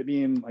instead of it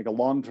being like a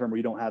long term where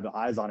you don't have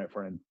eyes on it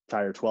for an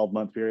entire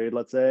 12-month period,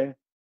 let's say,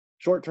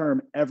 short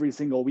term, every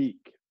single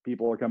week,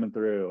 people are coming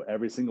through.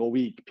 Every single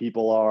week,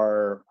 people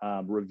are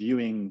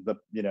reviewing the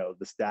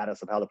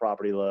status of how the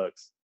property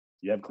looks.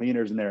 You have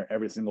cleaners in there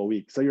every single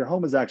week. So your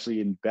home is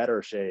actually in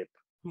better shape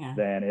Yeah.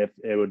 than if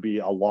it would be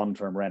a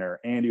long-term renter,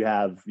 and you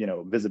have,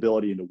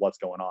 visibility into what's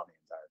going on the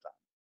entire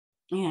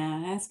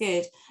time. Yeah, that's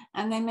good.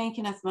 And they make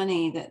enough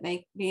money that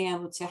they be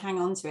able to hang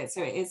on to it.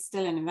 So it is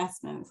still an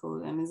investment for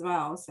them as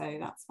well. So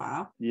that's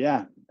fab.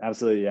 Yeah,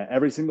 absolutely. Yeah.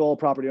 Every single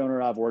property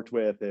owner I've worked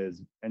with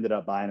has ended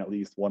up buying at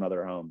least one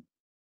other home.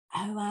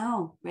 Oh,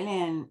 wow.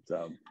 Brilliant.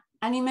 So,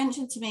 and you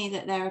mentioned to me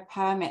that there are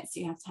permits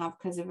you have to have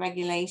because of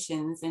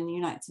regulations, and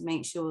you like to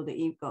make sure that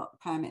you've got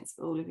permits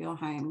for all of your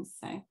homes.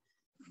 So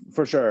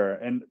for sure.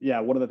 And yeah,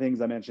 one of the things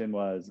I mentioned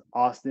was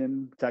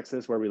Austin,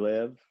 Texas, where we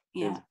live,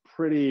 is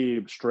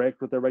pretty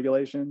strict with their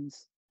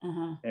regulations.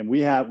 And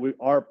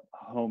our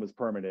home is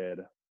permitted.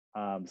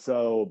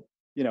 So,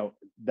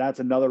 that's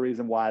another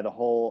reason why the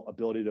whole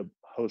ability to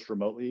host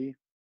remotely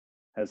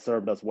has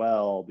served us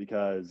well,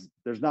 because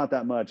there's not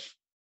that much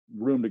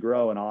room to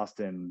grow in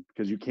Austin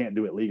because you can't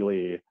do it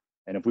legally.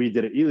 And if we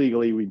did it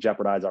illegally, we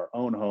jeopardize our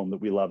own home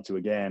that we love to,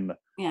 again,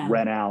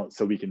 rent out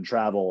so we can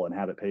travel and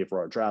have it pay for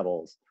our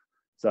travels.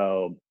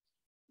 So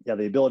yeah,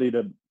 the ability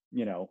to,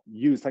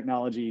 use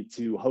technology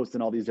to host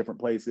in all these different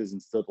places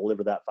and still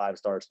deliver that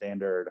 5-star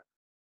standard,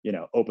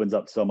 opens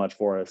up so much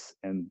for us.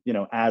 And,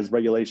 as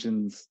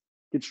regulations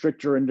get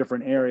stricter in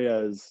different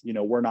areas,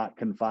 we're not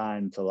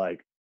confined to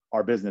like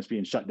our business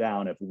being shut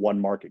down if one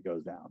market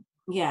goes down.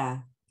 Yeah.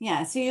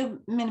 Yeah. So you're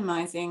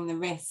minimizing the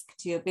risk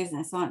to your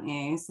business, aren't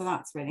you? So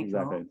that's really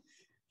cool.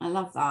 I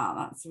love that.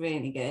 That's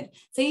really good.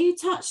 So you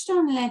touched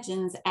on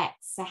Legends X.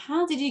 So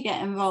how did you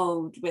get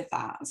involved with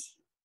that?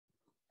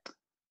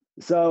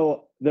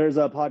 So there's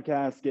a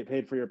podcast, Get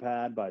Paid for Your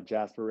Pad, by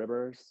Jasper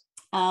Rivers.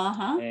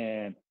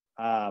 And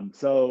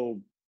so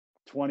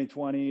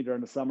 2020,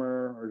 during the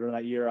summer or during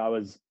that year, I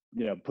was,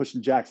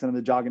 pushing Jackson in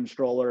the jogging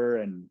stroller,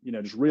 and,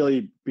 just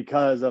really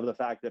because of the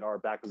fact that our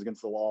back was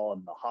against the wall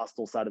and the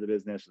hostel side of the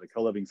business, or the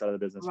co-living side of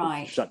the business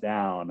was shut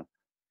down.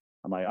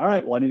 I'm like, all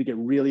right, well, I need to get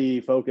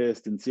really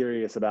focused and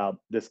serious about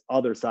this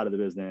other side of the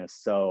business.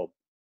 So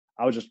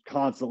I was just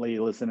constantly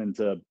listening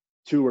to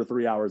 2 or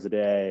 3 hours a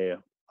day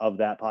of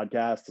that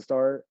podcast to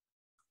start.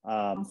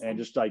 And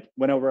just like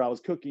whenever I was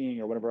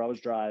cooking or whenever I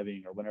was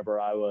driving or whenever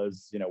I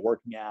was,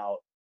 working out,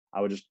 I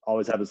would just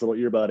always have this little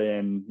earbud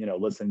in,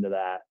 listening to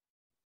that.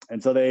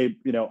 And so they,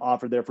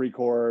 offered their free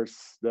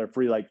course, their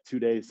free like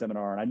 2-day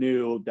seminar. And I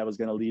knew that was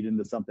going to lead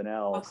into something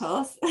else. Of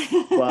course.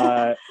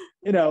 But,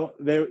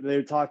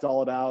 they talked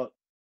all about,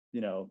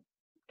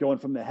 going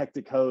from the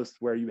hectic host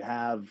where you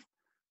have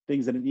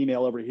things in an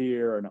email over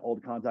here and an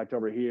old contact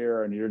over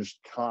here, and you're just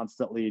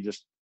constantly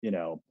just,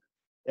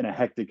 in a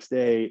hectic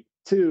state,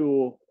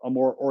 to a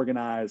more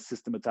organized,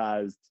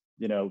 systematized,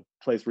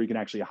 place where you can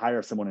actually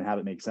hire someone and have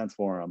it make sense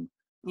for them.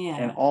 Yeah.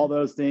 And all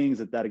those things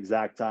at that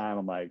exact time,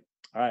 I'm like,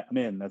 all right, I'm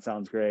in. That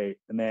sounds great.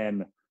 And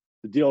then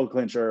the deal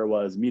clincher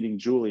was meeting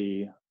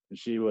Julie.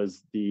 She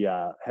was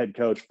the head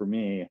coach for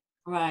me.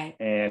 Right.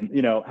 And,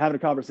 having a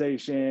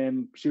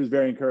conversation, she was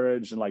very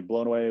encouraged and like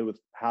blown away with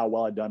how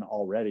well I'd done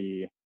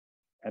already.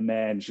 And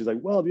then she's like,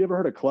 well, have you ever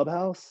heard of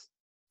Clubhouse?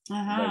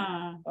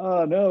 Like,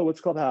 oh no,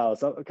 what's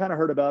Clubhouse? I kind of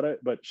heard about it,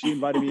 but she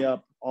invited me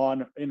up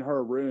in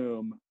her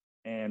room,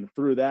 and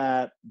through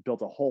that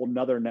built a whole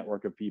nother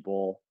network of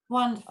people.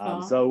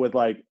 Wonderful. So with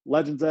like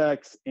Legends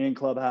X and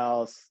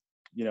Clubhouse,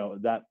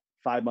 that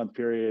 5-month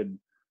period,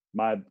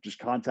 my just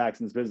contacts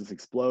in this business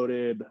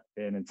exploded.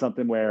 And it's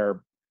something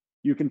where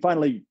you can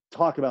finally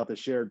talk about the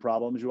shared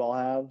problems you all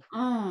have.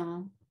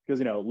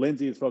 Because,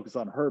 Lindsay is focused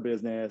on her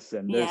business,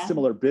 and there's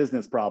similar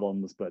business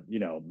problems, but,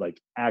 like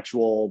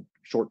actual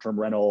short-term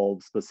rental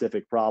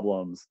specific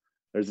problems.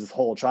 There's this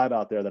whole tribe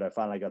out there that I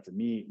finally got to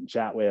meet and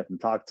chat with and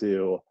talk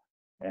to.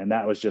 And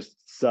that was just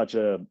such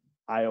a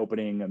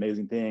eye-opening,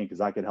 amazing thing,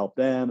 because I could help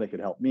them, they could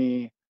help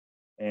me.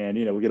 And,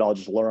 we could all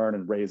just learn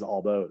and raise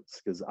all boats,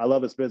 because I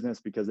love this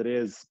business because it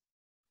is,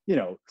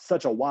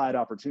 such a wide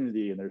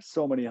opportunity, and there's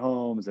so many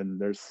homes, and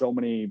there's so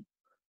many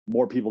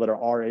more people that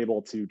are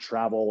able to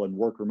travel and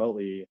work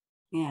remotely,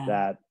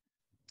 that,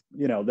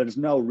 there's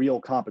no real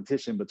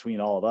competition between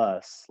all of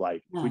us.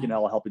 Like, if we can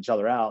all help each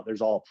other out,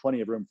 there's all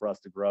plenty of room for us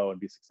to grow and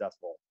be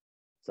successful.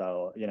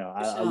 So,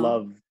 I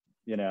love,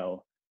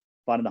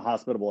 finding the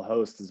hospitable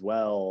host as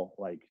well,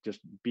 like just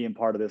being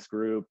part of this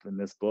group and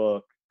this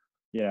book.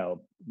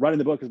 Writing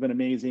the book has been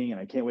amazing, and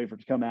I can't wait for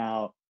it to come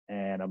out.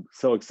 and I'm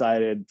so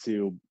excited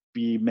to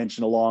be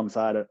mentioned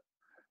alongside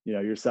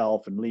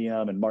yourself and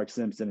Liam and Mark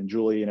Simpson and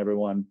Julie and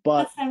everyone.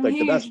 But That's some like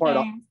the best huge part,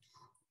 names.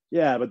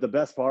 yeah, but the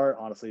best part,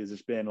 honestly, has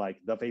just been like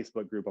the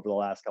Facebook group over the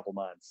last couple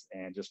months,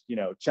 and just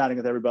chatting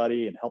with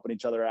everybody and helping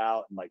each other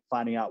out, and like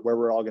finding out where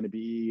we're all going to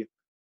be,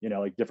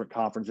 like different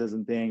conferences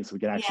and things, so we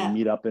can actually Yeah.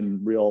 meet up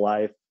in real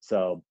life.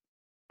 So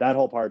that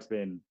whole part's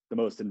been the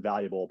most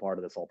invaluable part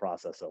of this whole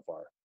process so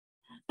far.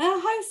 The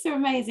hosts are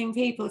amazing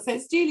people. So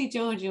it's Julie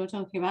George you're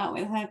talking about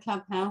with her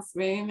clubhouse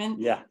room,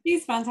 and Yeah,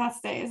 she's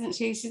fantastic, isn't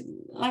she? She's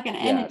like an yeah,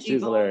 energy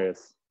she's ball.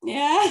 hilarious.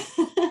 Yeah.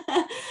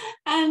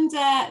 And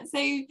so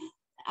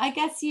I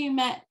guess you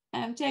met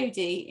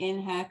Jodie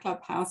in her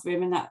clubhouse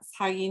room, and that's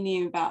how you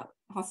knew about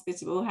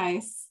Hospitable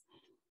House.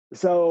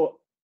 So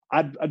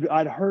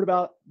I'd heard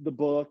about the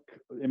book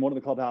in one of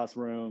the clubhouse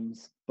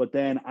rooms, but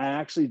then I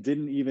actually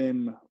didn't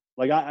even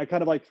like, I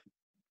kind of like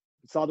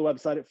saw the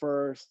website at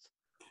first,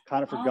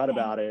 kind of forgot Okay.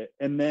 about it,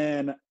 and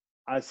then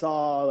I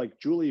saw like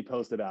Julie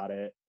post about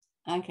it,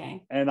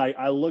 Okay. and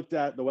I looked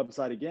at the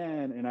website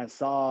again, and I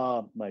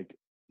saw like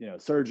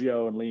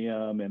Sergio and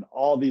Liam and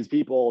all these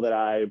people that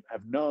I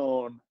have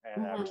known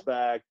and I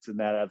respect and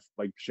that I've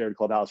like shared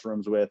clubhouse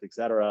rooms with,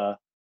 etc.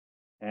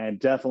 And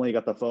definitely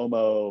got the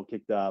FOMO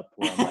kicked up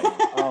where I'm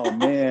like, oh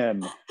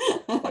man,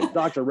 like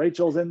Dr.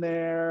 Rachel's in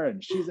there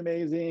and she's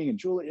amazing, and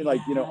Julie, and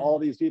like all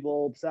these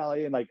people,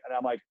 Sally, and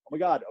I'm like, oh my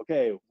god,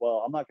 okay,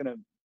 well, I'm not gonna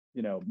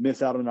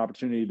miss out on an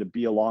opportunity to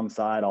be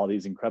alongside all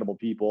these incredible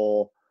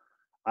people.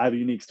 I have a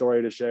unique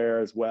story to share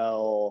as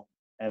well.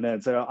 And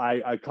then so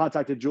I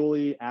contacted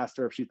Julie, asked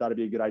her if she thought it'd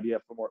be a good idea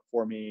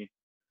for me.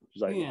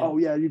 She's like, oh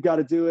yeah, you got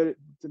to do it,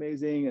 it's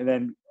amazing. And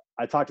then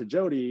I talked to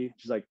Jody.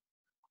 She's like,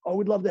 oh,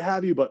 we'd love to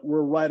have you, but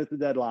we're right at the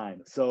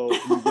deadline. So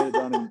can you get it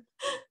done in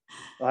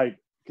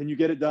can you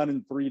get it done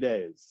in 3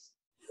 days?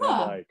 And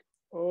I'm like,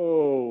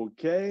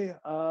 okay,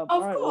 all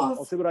right, well,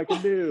 I'll see what I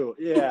can do.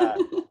 Yeah.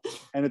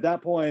 And at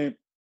that point,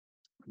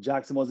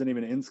 Jackson wasn't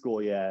even in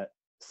school yet,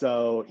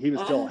 so he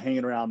was still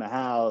hanging around the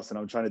house, and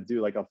I'm trying to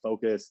do like a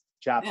focused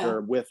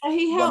chapter with so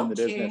he running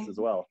the helped business you as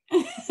well.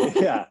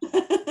 Yeah.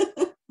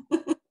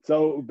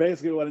 So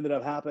basically what ended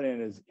up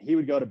happening is he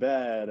would go to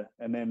bed,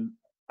 and then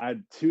I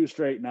had 2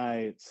 straight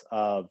nights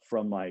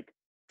from like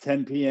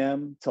 10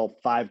 p.m. till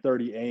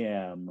 5:30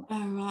 a.m.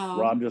 Oh, wow.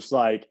 where I'm just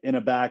like in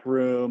a back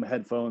room,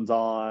 headphones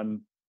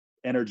on,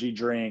 energy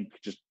drink,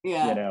 just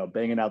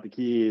banging out the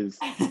keys,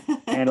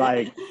 and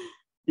like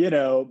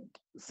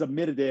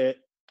submitted it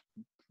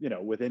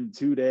within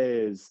 2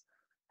 days,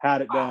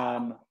 had it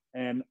done.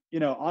 And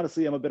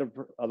honestly, I'm a bit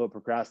of a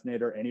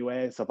procrastinator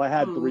anyway, so if I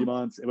had 3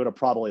 months, it would have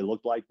probably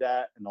looked like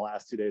that in the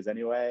last 2 days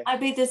anyway. I'd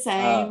be the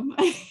same.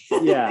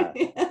 Yeah.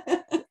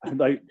 I'm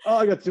like, oh,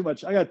 I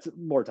got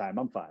more time,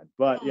 I'm fine.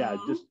 But yeah,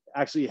 just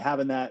actually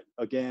having that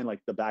again,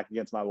 like the back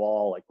against my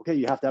wall, like, okay,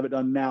 you have to have it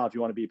done now if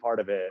you want to be part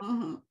of it.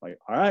 Like,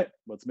 all right,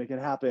 let's make it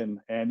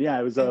happen. And yeah,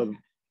 it was a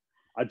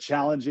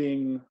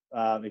challenging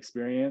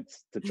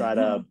experience to try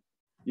to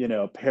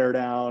pare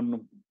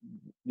down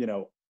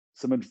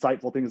some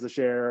insightful things to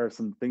share,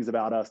 some things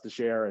about us to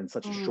share in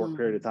such a short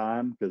period of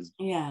time, because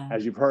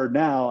as you've heard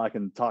now, I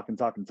can talk and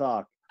talk and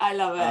talk. I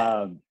love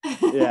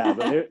it. Yeah,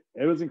 but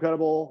it was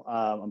incredible.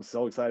 I'm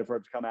so excited for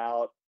it to come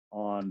out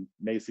on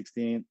May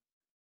 16th.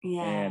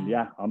 And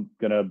yeah, I'm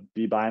gonna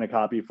be buying a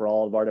copy for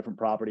all of our different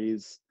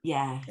properties.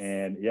 Yes.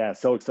 And yeah,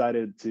 so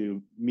excited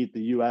to meet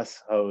the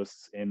US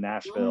hosts in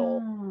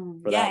Nashville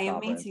for that you're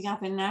conference. Meeting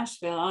up in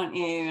Nashville, aren't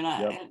you?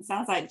 And it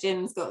sounds like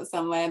Jim's got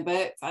somewhere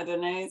booked, I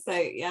don't know, so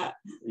yeah.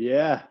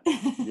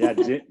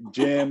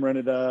 Jim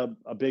rented a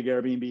big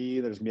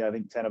Airbnb. There's gonna be, I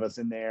think, 10 of us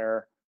in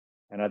there,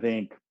 and I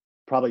think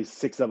probably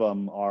 6 of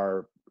them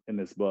are in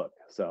this book,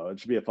 so it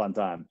should be a fun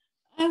time.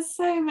 There's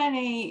so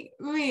many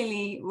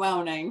really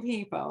well-known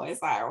people.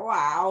 It's like,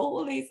 wow,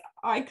 all these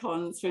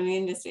icons from the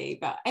industry,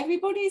 but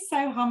everybody's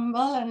so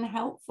humble and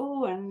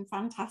helpful and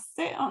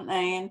fantastic, aren't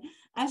they? And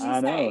as you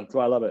say, that's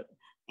why I love it.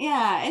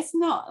 Yeah, it's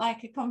not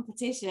like a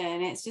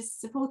competition, it's just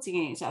supporting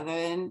each other.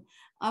 And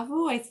I've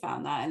always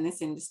found that in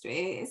this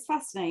industry. It's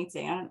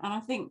fascinating. And I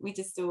think we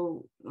just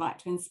all like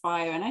to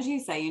inspire. And as you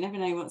say, you never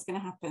know what's going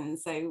to happen.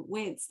 So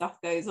weird stuff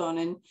goes on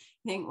and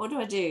you think, what do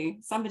I do?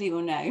 Somebody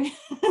will know.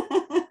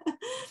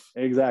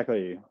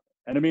 Exactly.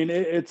 And I mean,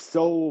 it's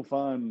so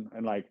fun.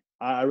 And like,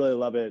 I really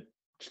love it.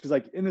 Because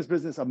like in this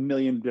business, a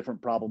million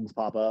different problems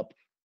pop up,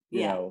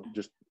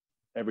 just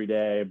every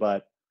day.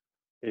 But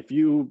if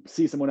you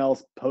see someone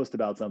else post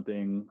about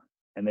something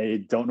and they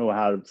don't know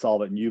how to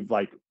solve it, and you've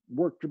like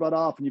worked your butt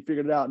off and you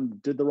figured it out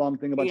and did the wrong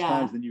thing a bunch of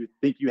times, then you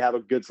think you have a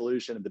good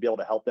solution, and to be able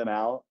to help them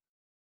out,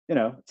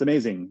 it's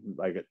amazing.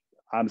 Like,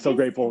 I'm so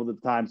grateful for the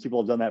times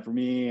people have done that for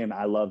me, and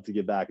I love to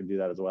give back and do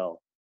that as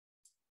well.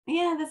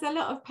 Yeah, there's a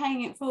lot of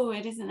paying it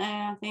forward, isn't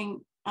there? I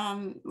think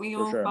we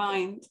all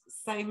find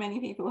so many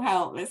people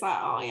help. It's like,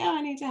 oh yeah,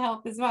 I need to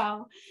help as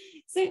well.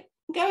 So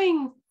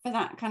going for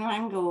that kind of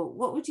angle,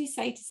 what would you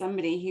say to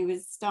somebody who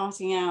was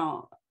starting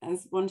out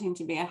as wanting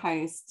to be a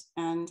host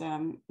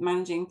and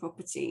managing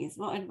properties?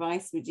 What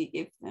advice would you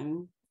give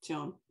them,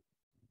 John?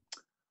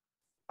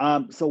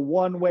 So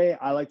one way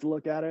I like to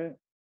look at it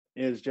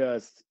is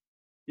just,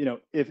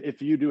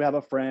 if you do have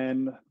a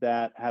friend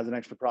that has an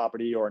extra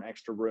property or an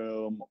extra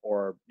room,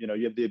 or,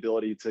 you have the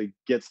ability to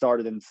get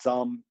started in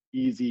some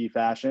easy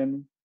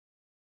fashion,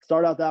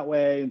 start out that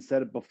way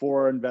instead of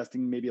before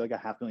investing maybe like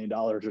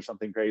 $500,000 or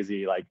something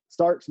crazy. Like,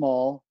 start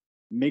small,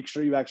 make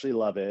sure you actually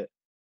love it,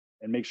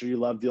 and make sure you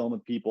love dealing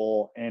with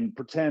people, and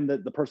pretend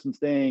that the person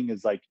staying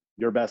is like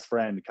your best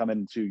friend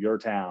coming to your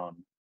town,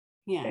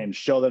 Yeah. and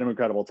show them an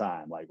incredible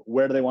time. Like,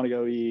 where do they want to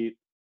go eat?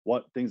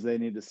 What things do they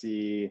need to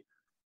see?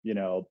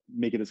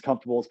 Make it as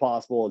comfortable as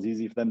possible, as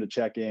easy for them to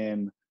check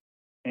in.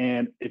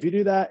 And if you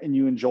do that and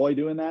you enjoy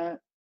doing that,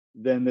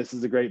 then this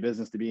is a great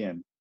business to be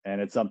in.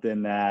 And it's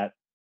something that,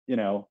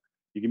 you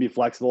can be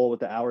flexible with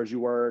the hours you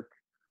work.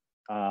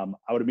 I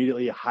would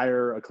immediately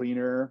hire a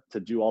cleaner to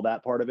do all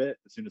that part of it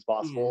as soon as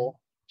possible,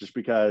 just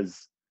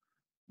because,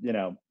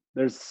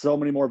 there's so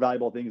many more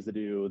valuable things to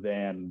do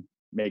than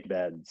make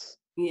beds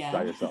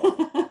by yourself.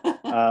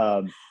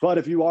 But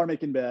if you are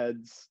making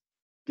beds,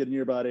 getting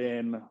your butt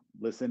in,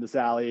 listen to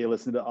Sally,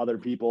 listen to other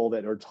people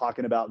that are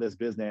talking about this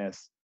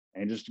business,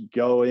 and just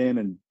go in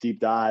and deep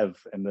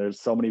dive. And there's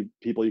so many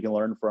people you can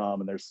learn from,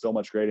 and there's so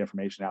much great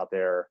information out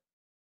there.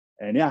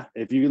 And yeah,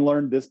 if you can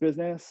learn this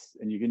business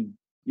and you can,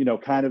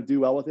 kind of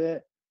do well with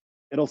it,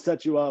 it'll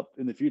set you up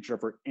in the future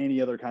for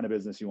any other kind of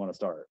business you want to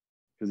start.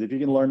 Because if you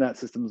can learn that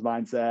systems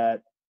mindset,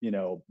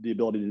 the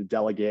ability to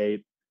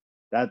delegate,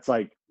 that's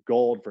like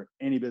gold for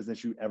any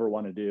business you ever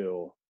want to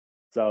do.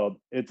 So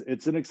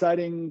it's an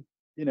exciting,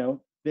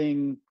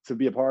 thing to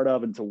be a part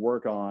of and to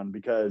work on,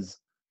 because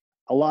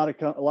a lot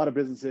of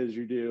businesses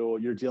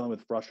you're dealing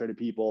with frustrated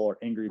people or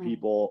angry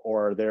people,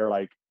 or they're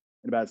like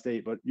in a bad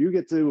state, but you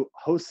get to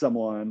host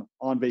someone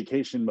on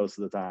vacation most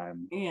of the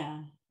time.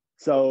 Yeah.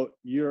 So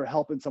you're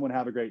helping someone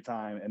have a great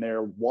time, and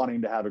they're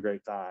wanting to have a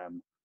great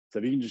time. So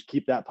if you can just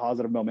keep that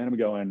positive momentum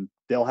going,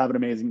 they'll have an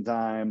amazing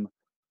time.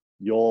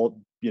 You'll,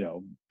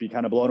 be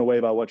kind of blown away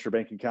by what your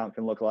bank account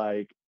can look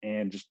like,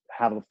 and just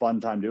have a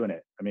fun time doing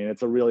it. I mean,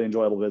 it's a really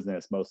enjoyable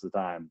business most of the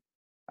time,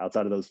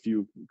 outside of those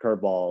few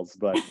curveballs.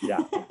 But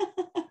yeah,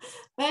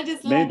 they're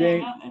just main learning,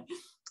 thing,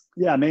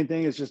 aren't main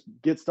thing is just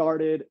get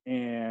started.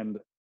 And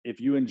if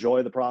you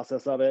enjoy the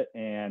process of it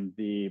and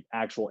the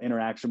actual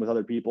interaction with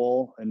other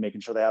people and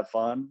making sure they have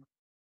fun,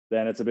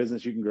 then it's a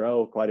business you can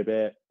grow quite a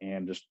bit,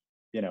 and just,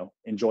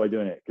 enjoy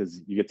doing it,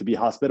 because you get to be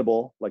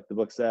hospitable, like the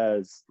book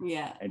says,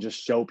 Yeah. and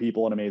just show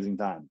people an amazing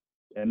time.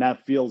 And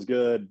that feels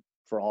good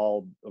for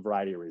a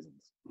variety of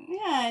reasons.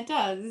 Yeah, it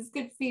does. It's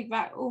good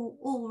feedback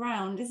all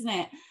around, isn't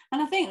it?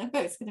 And I think the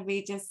book's going to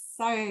be just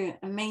so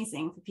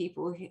amazing for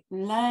people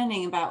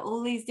learning about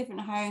all these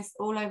different hosts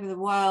all over the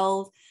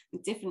world,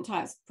 with different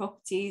types of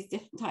properties,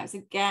 different types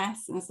of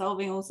guests, and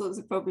solving all sorts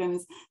of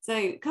problems.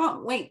 So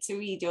can't wait to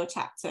read your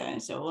chapter,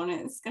 Sean.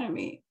 It's going to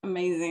be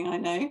amazing, I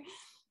know.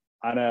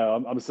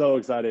 I'm so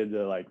excited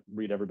to like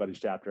read everybody's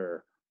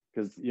chapter,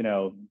 because,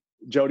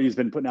 Jody's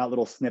been putting out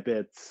little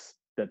snippets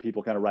that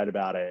people kind of write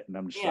about it. And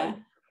I'm just like,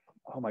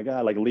 oh my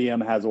God, like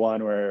Liam has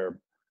one where,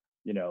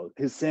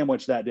 his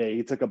sandwich that day,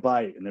 he took a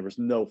bite and there was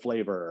no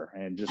flavor,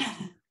 and just,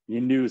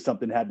 you knew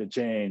something had to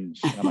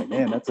change. And I'm like,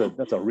 man, that's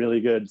a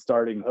really good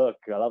starting hook.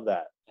 I love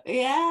that.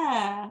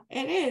 Yeah,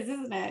 it is,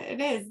 isn't it?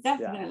 It is,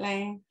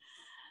 definitely.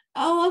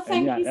 Oh, well,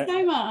 thank you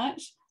so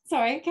much.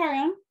 Sorry, carry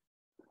on.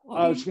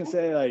 I was just gonna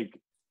say, like,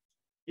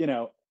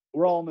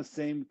 we're all in the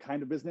same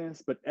kind of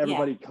business, but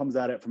everybody comes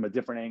at it from a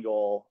different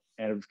angle,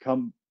 and have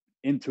come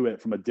into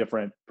it from a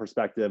different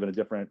perspective and a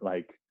different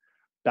like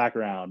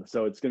background.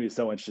 So it's going to be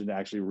so interesting to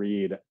actually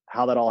read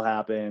how that all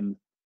happened,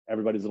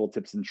 everybody's little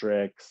tips and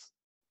tricks.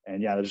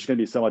 And yeah, there's just going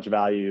to be so much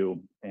value,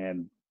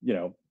 and,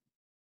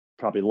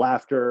 probably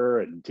laughter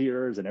and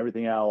tears and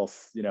everything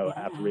else,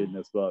 after reading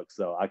this book.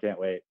 So I can't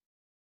wait.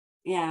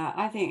 Yeah,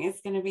 I think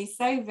it's going to be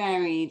so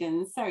varied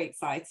and so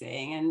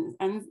exciting,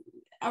 and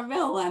a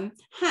real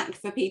hack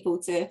for people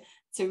to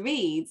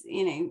read,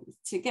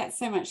 to get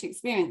so much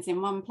experience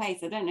in one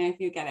place. I don't know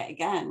if you get it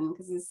again,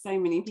 because there's so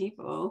many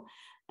people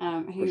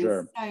who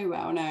are so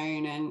well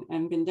known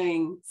and been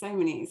doing so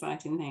many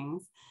exciting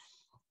things.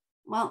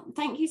 Well,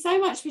 thank you so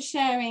much for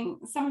sharing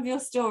some of your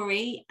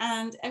story,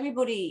 and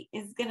everybody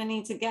is going to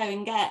need to go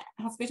and get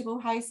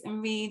Hospitable Host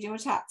and read your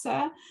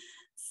chapter.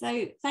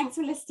 So thanks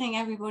for listening,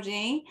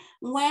 everybody.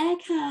 Where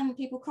can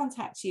people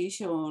contact you,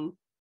 Sean?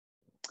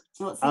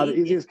 The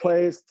easiest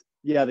place?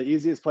 Yeah, the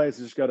easiest place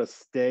is just go to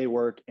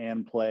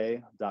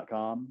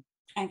stayworkandplay.com.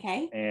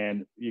 Okay.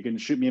 And you can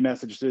shoot me a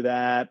message through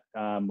that,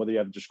 whether you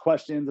have just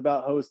questions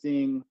about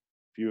hosting,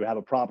 if you have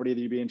a property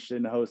that you'd be interested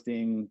in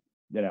hosting,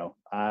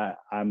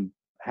 I'm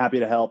happy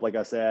to help. Like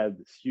I said,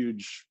 it's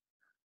huge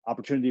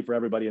opportunity for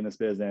everybody in this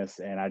business,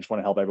 and I just want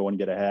to help everyone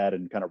get ahead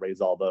and kind of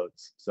raise all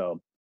boats. So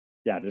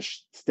yeah,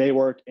 just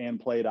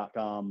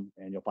stayworkandplay.com,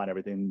 and you'll find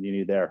everything you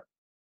need there.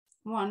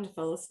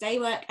 Wonderful.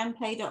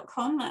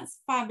 Stayworkandplay.com. That's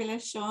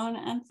fabulous, Sean.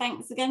 And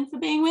thanks again for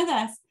being with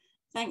us.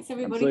 Thanks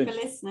everybody for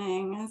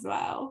listening as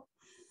well.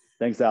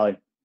 Thanks, Sally.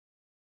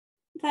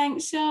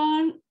 Thanks,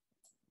 Sean.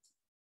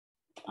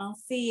 I'll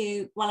see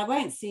you. Well, I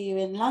won't see you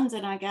in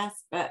London, I guess,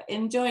 but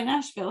enjoy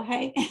Nashville,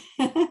 hey?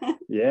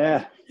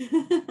 Yeah.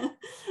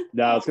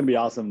 No, it's going to be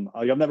awesome.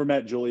 I've never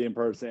met Julie in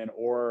person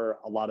or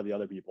a lot of the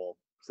other people.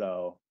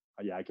 So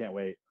yeah, I can't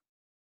wait.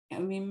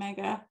 It'll be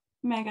mega,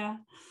 mega.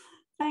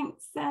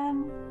 Thanks,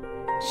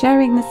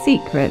 Sharing the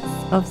secrets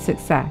of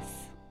success.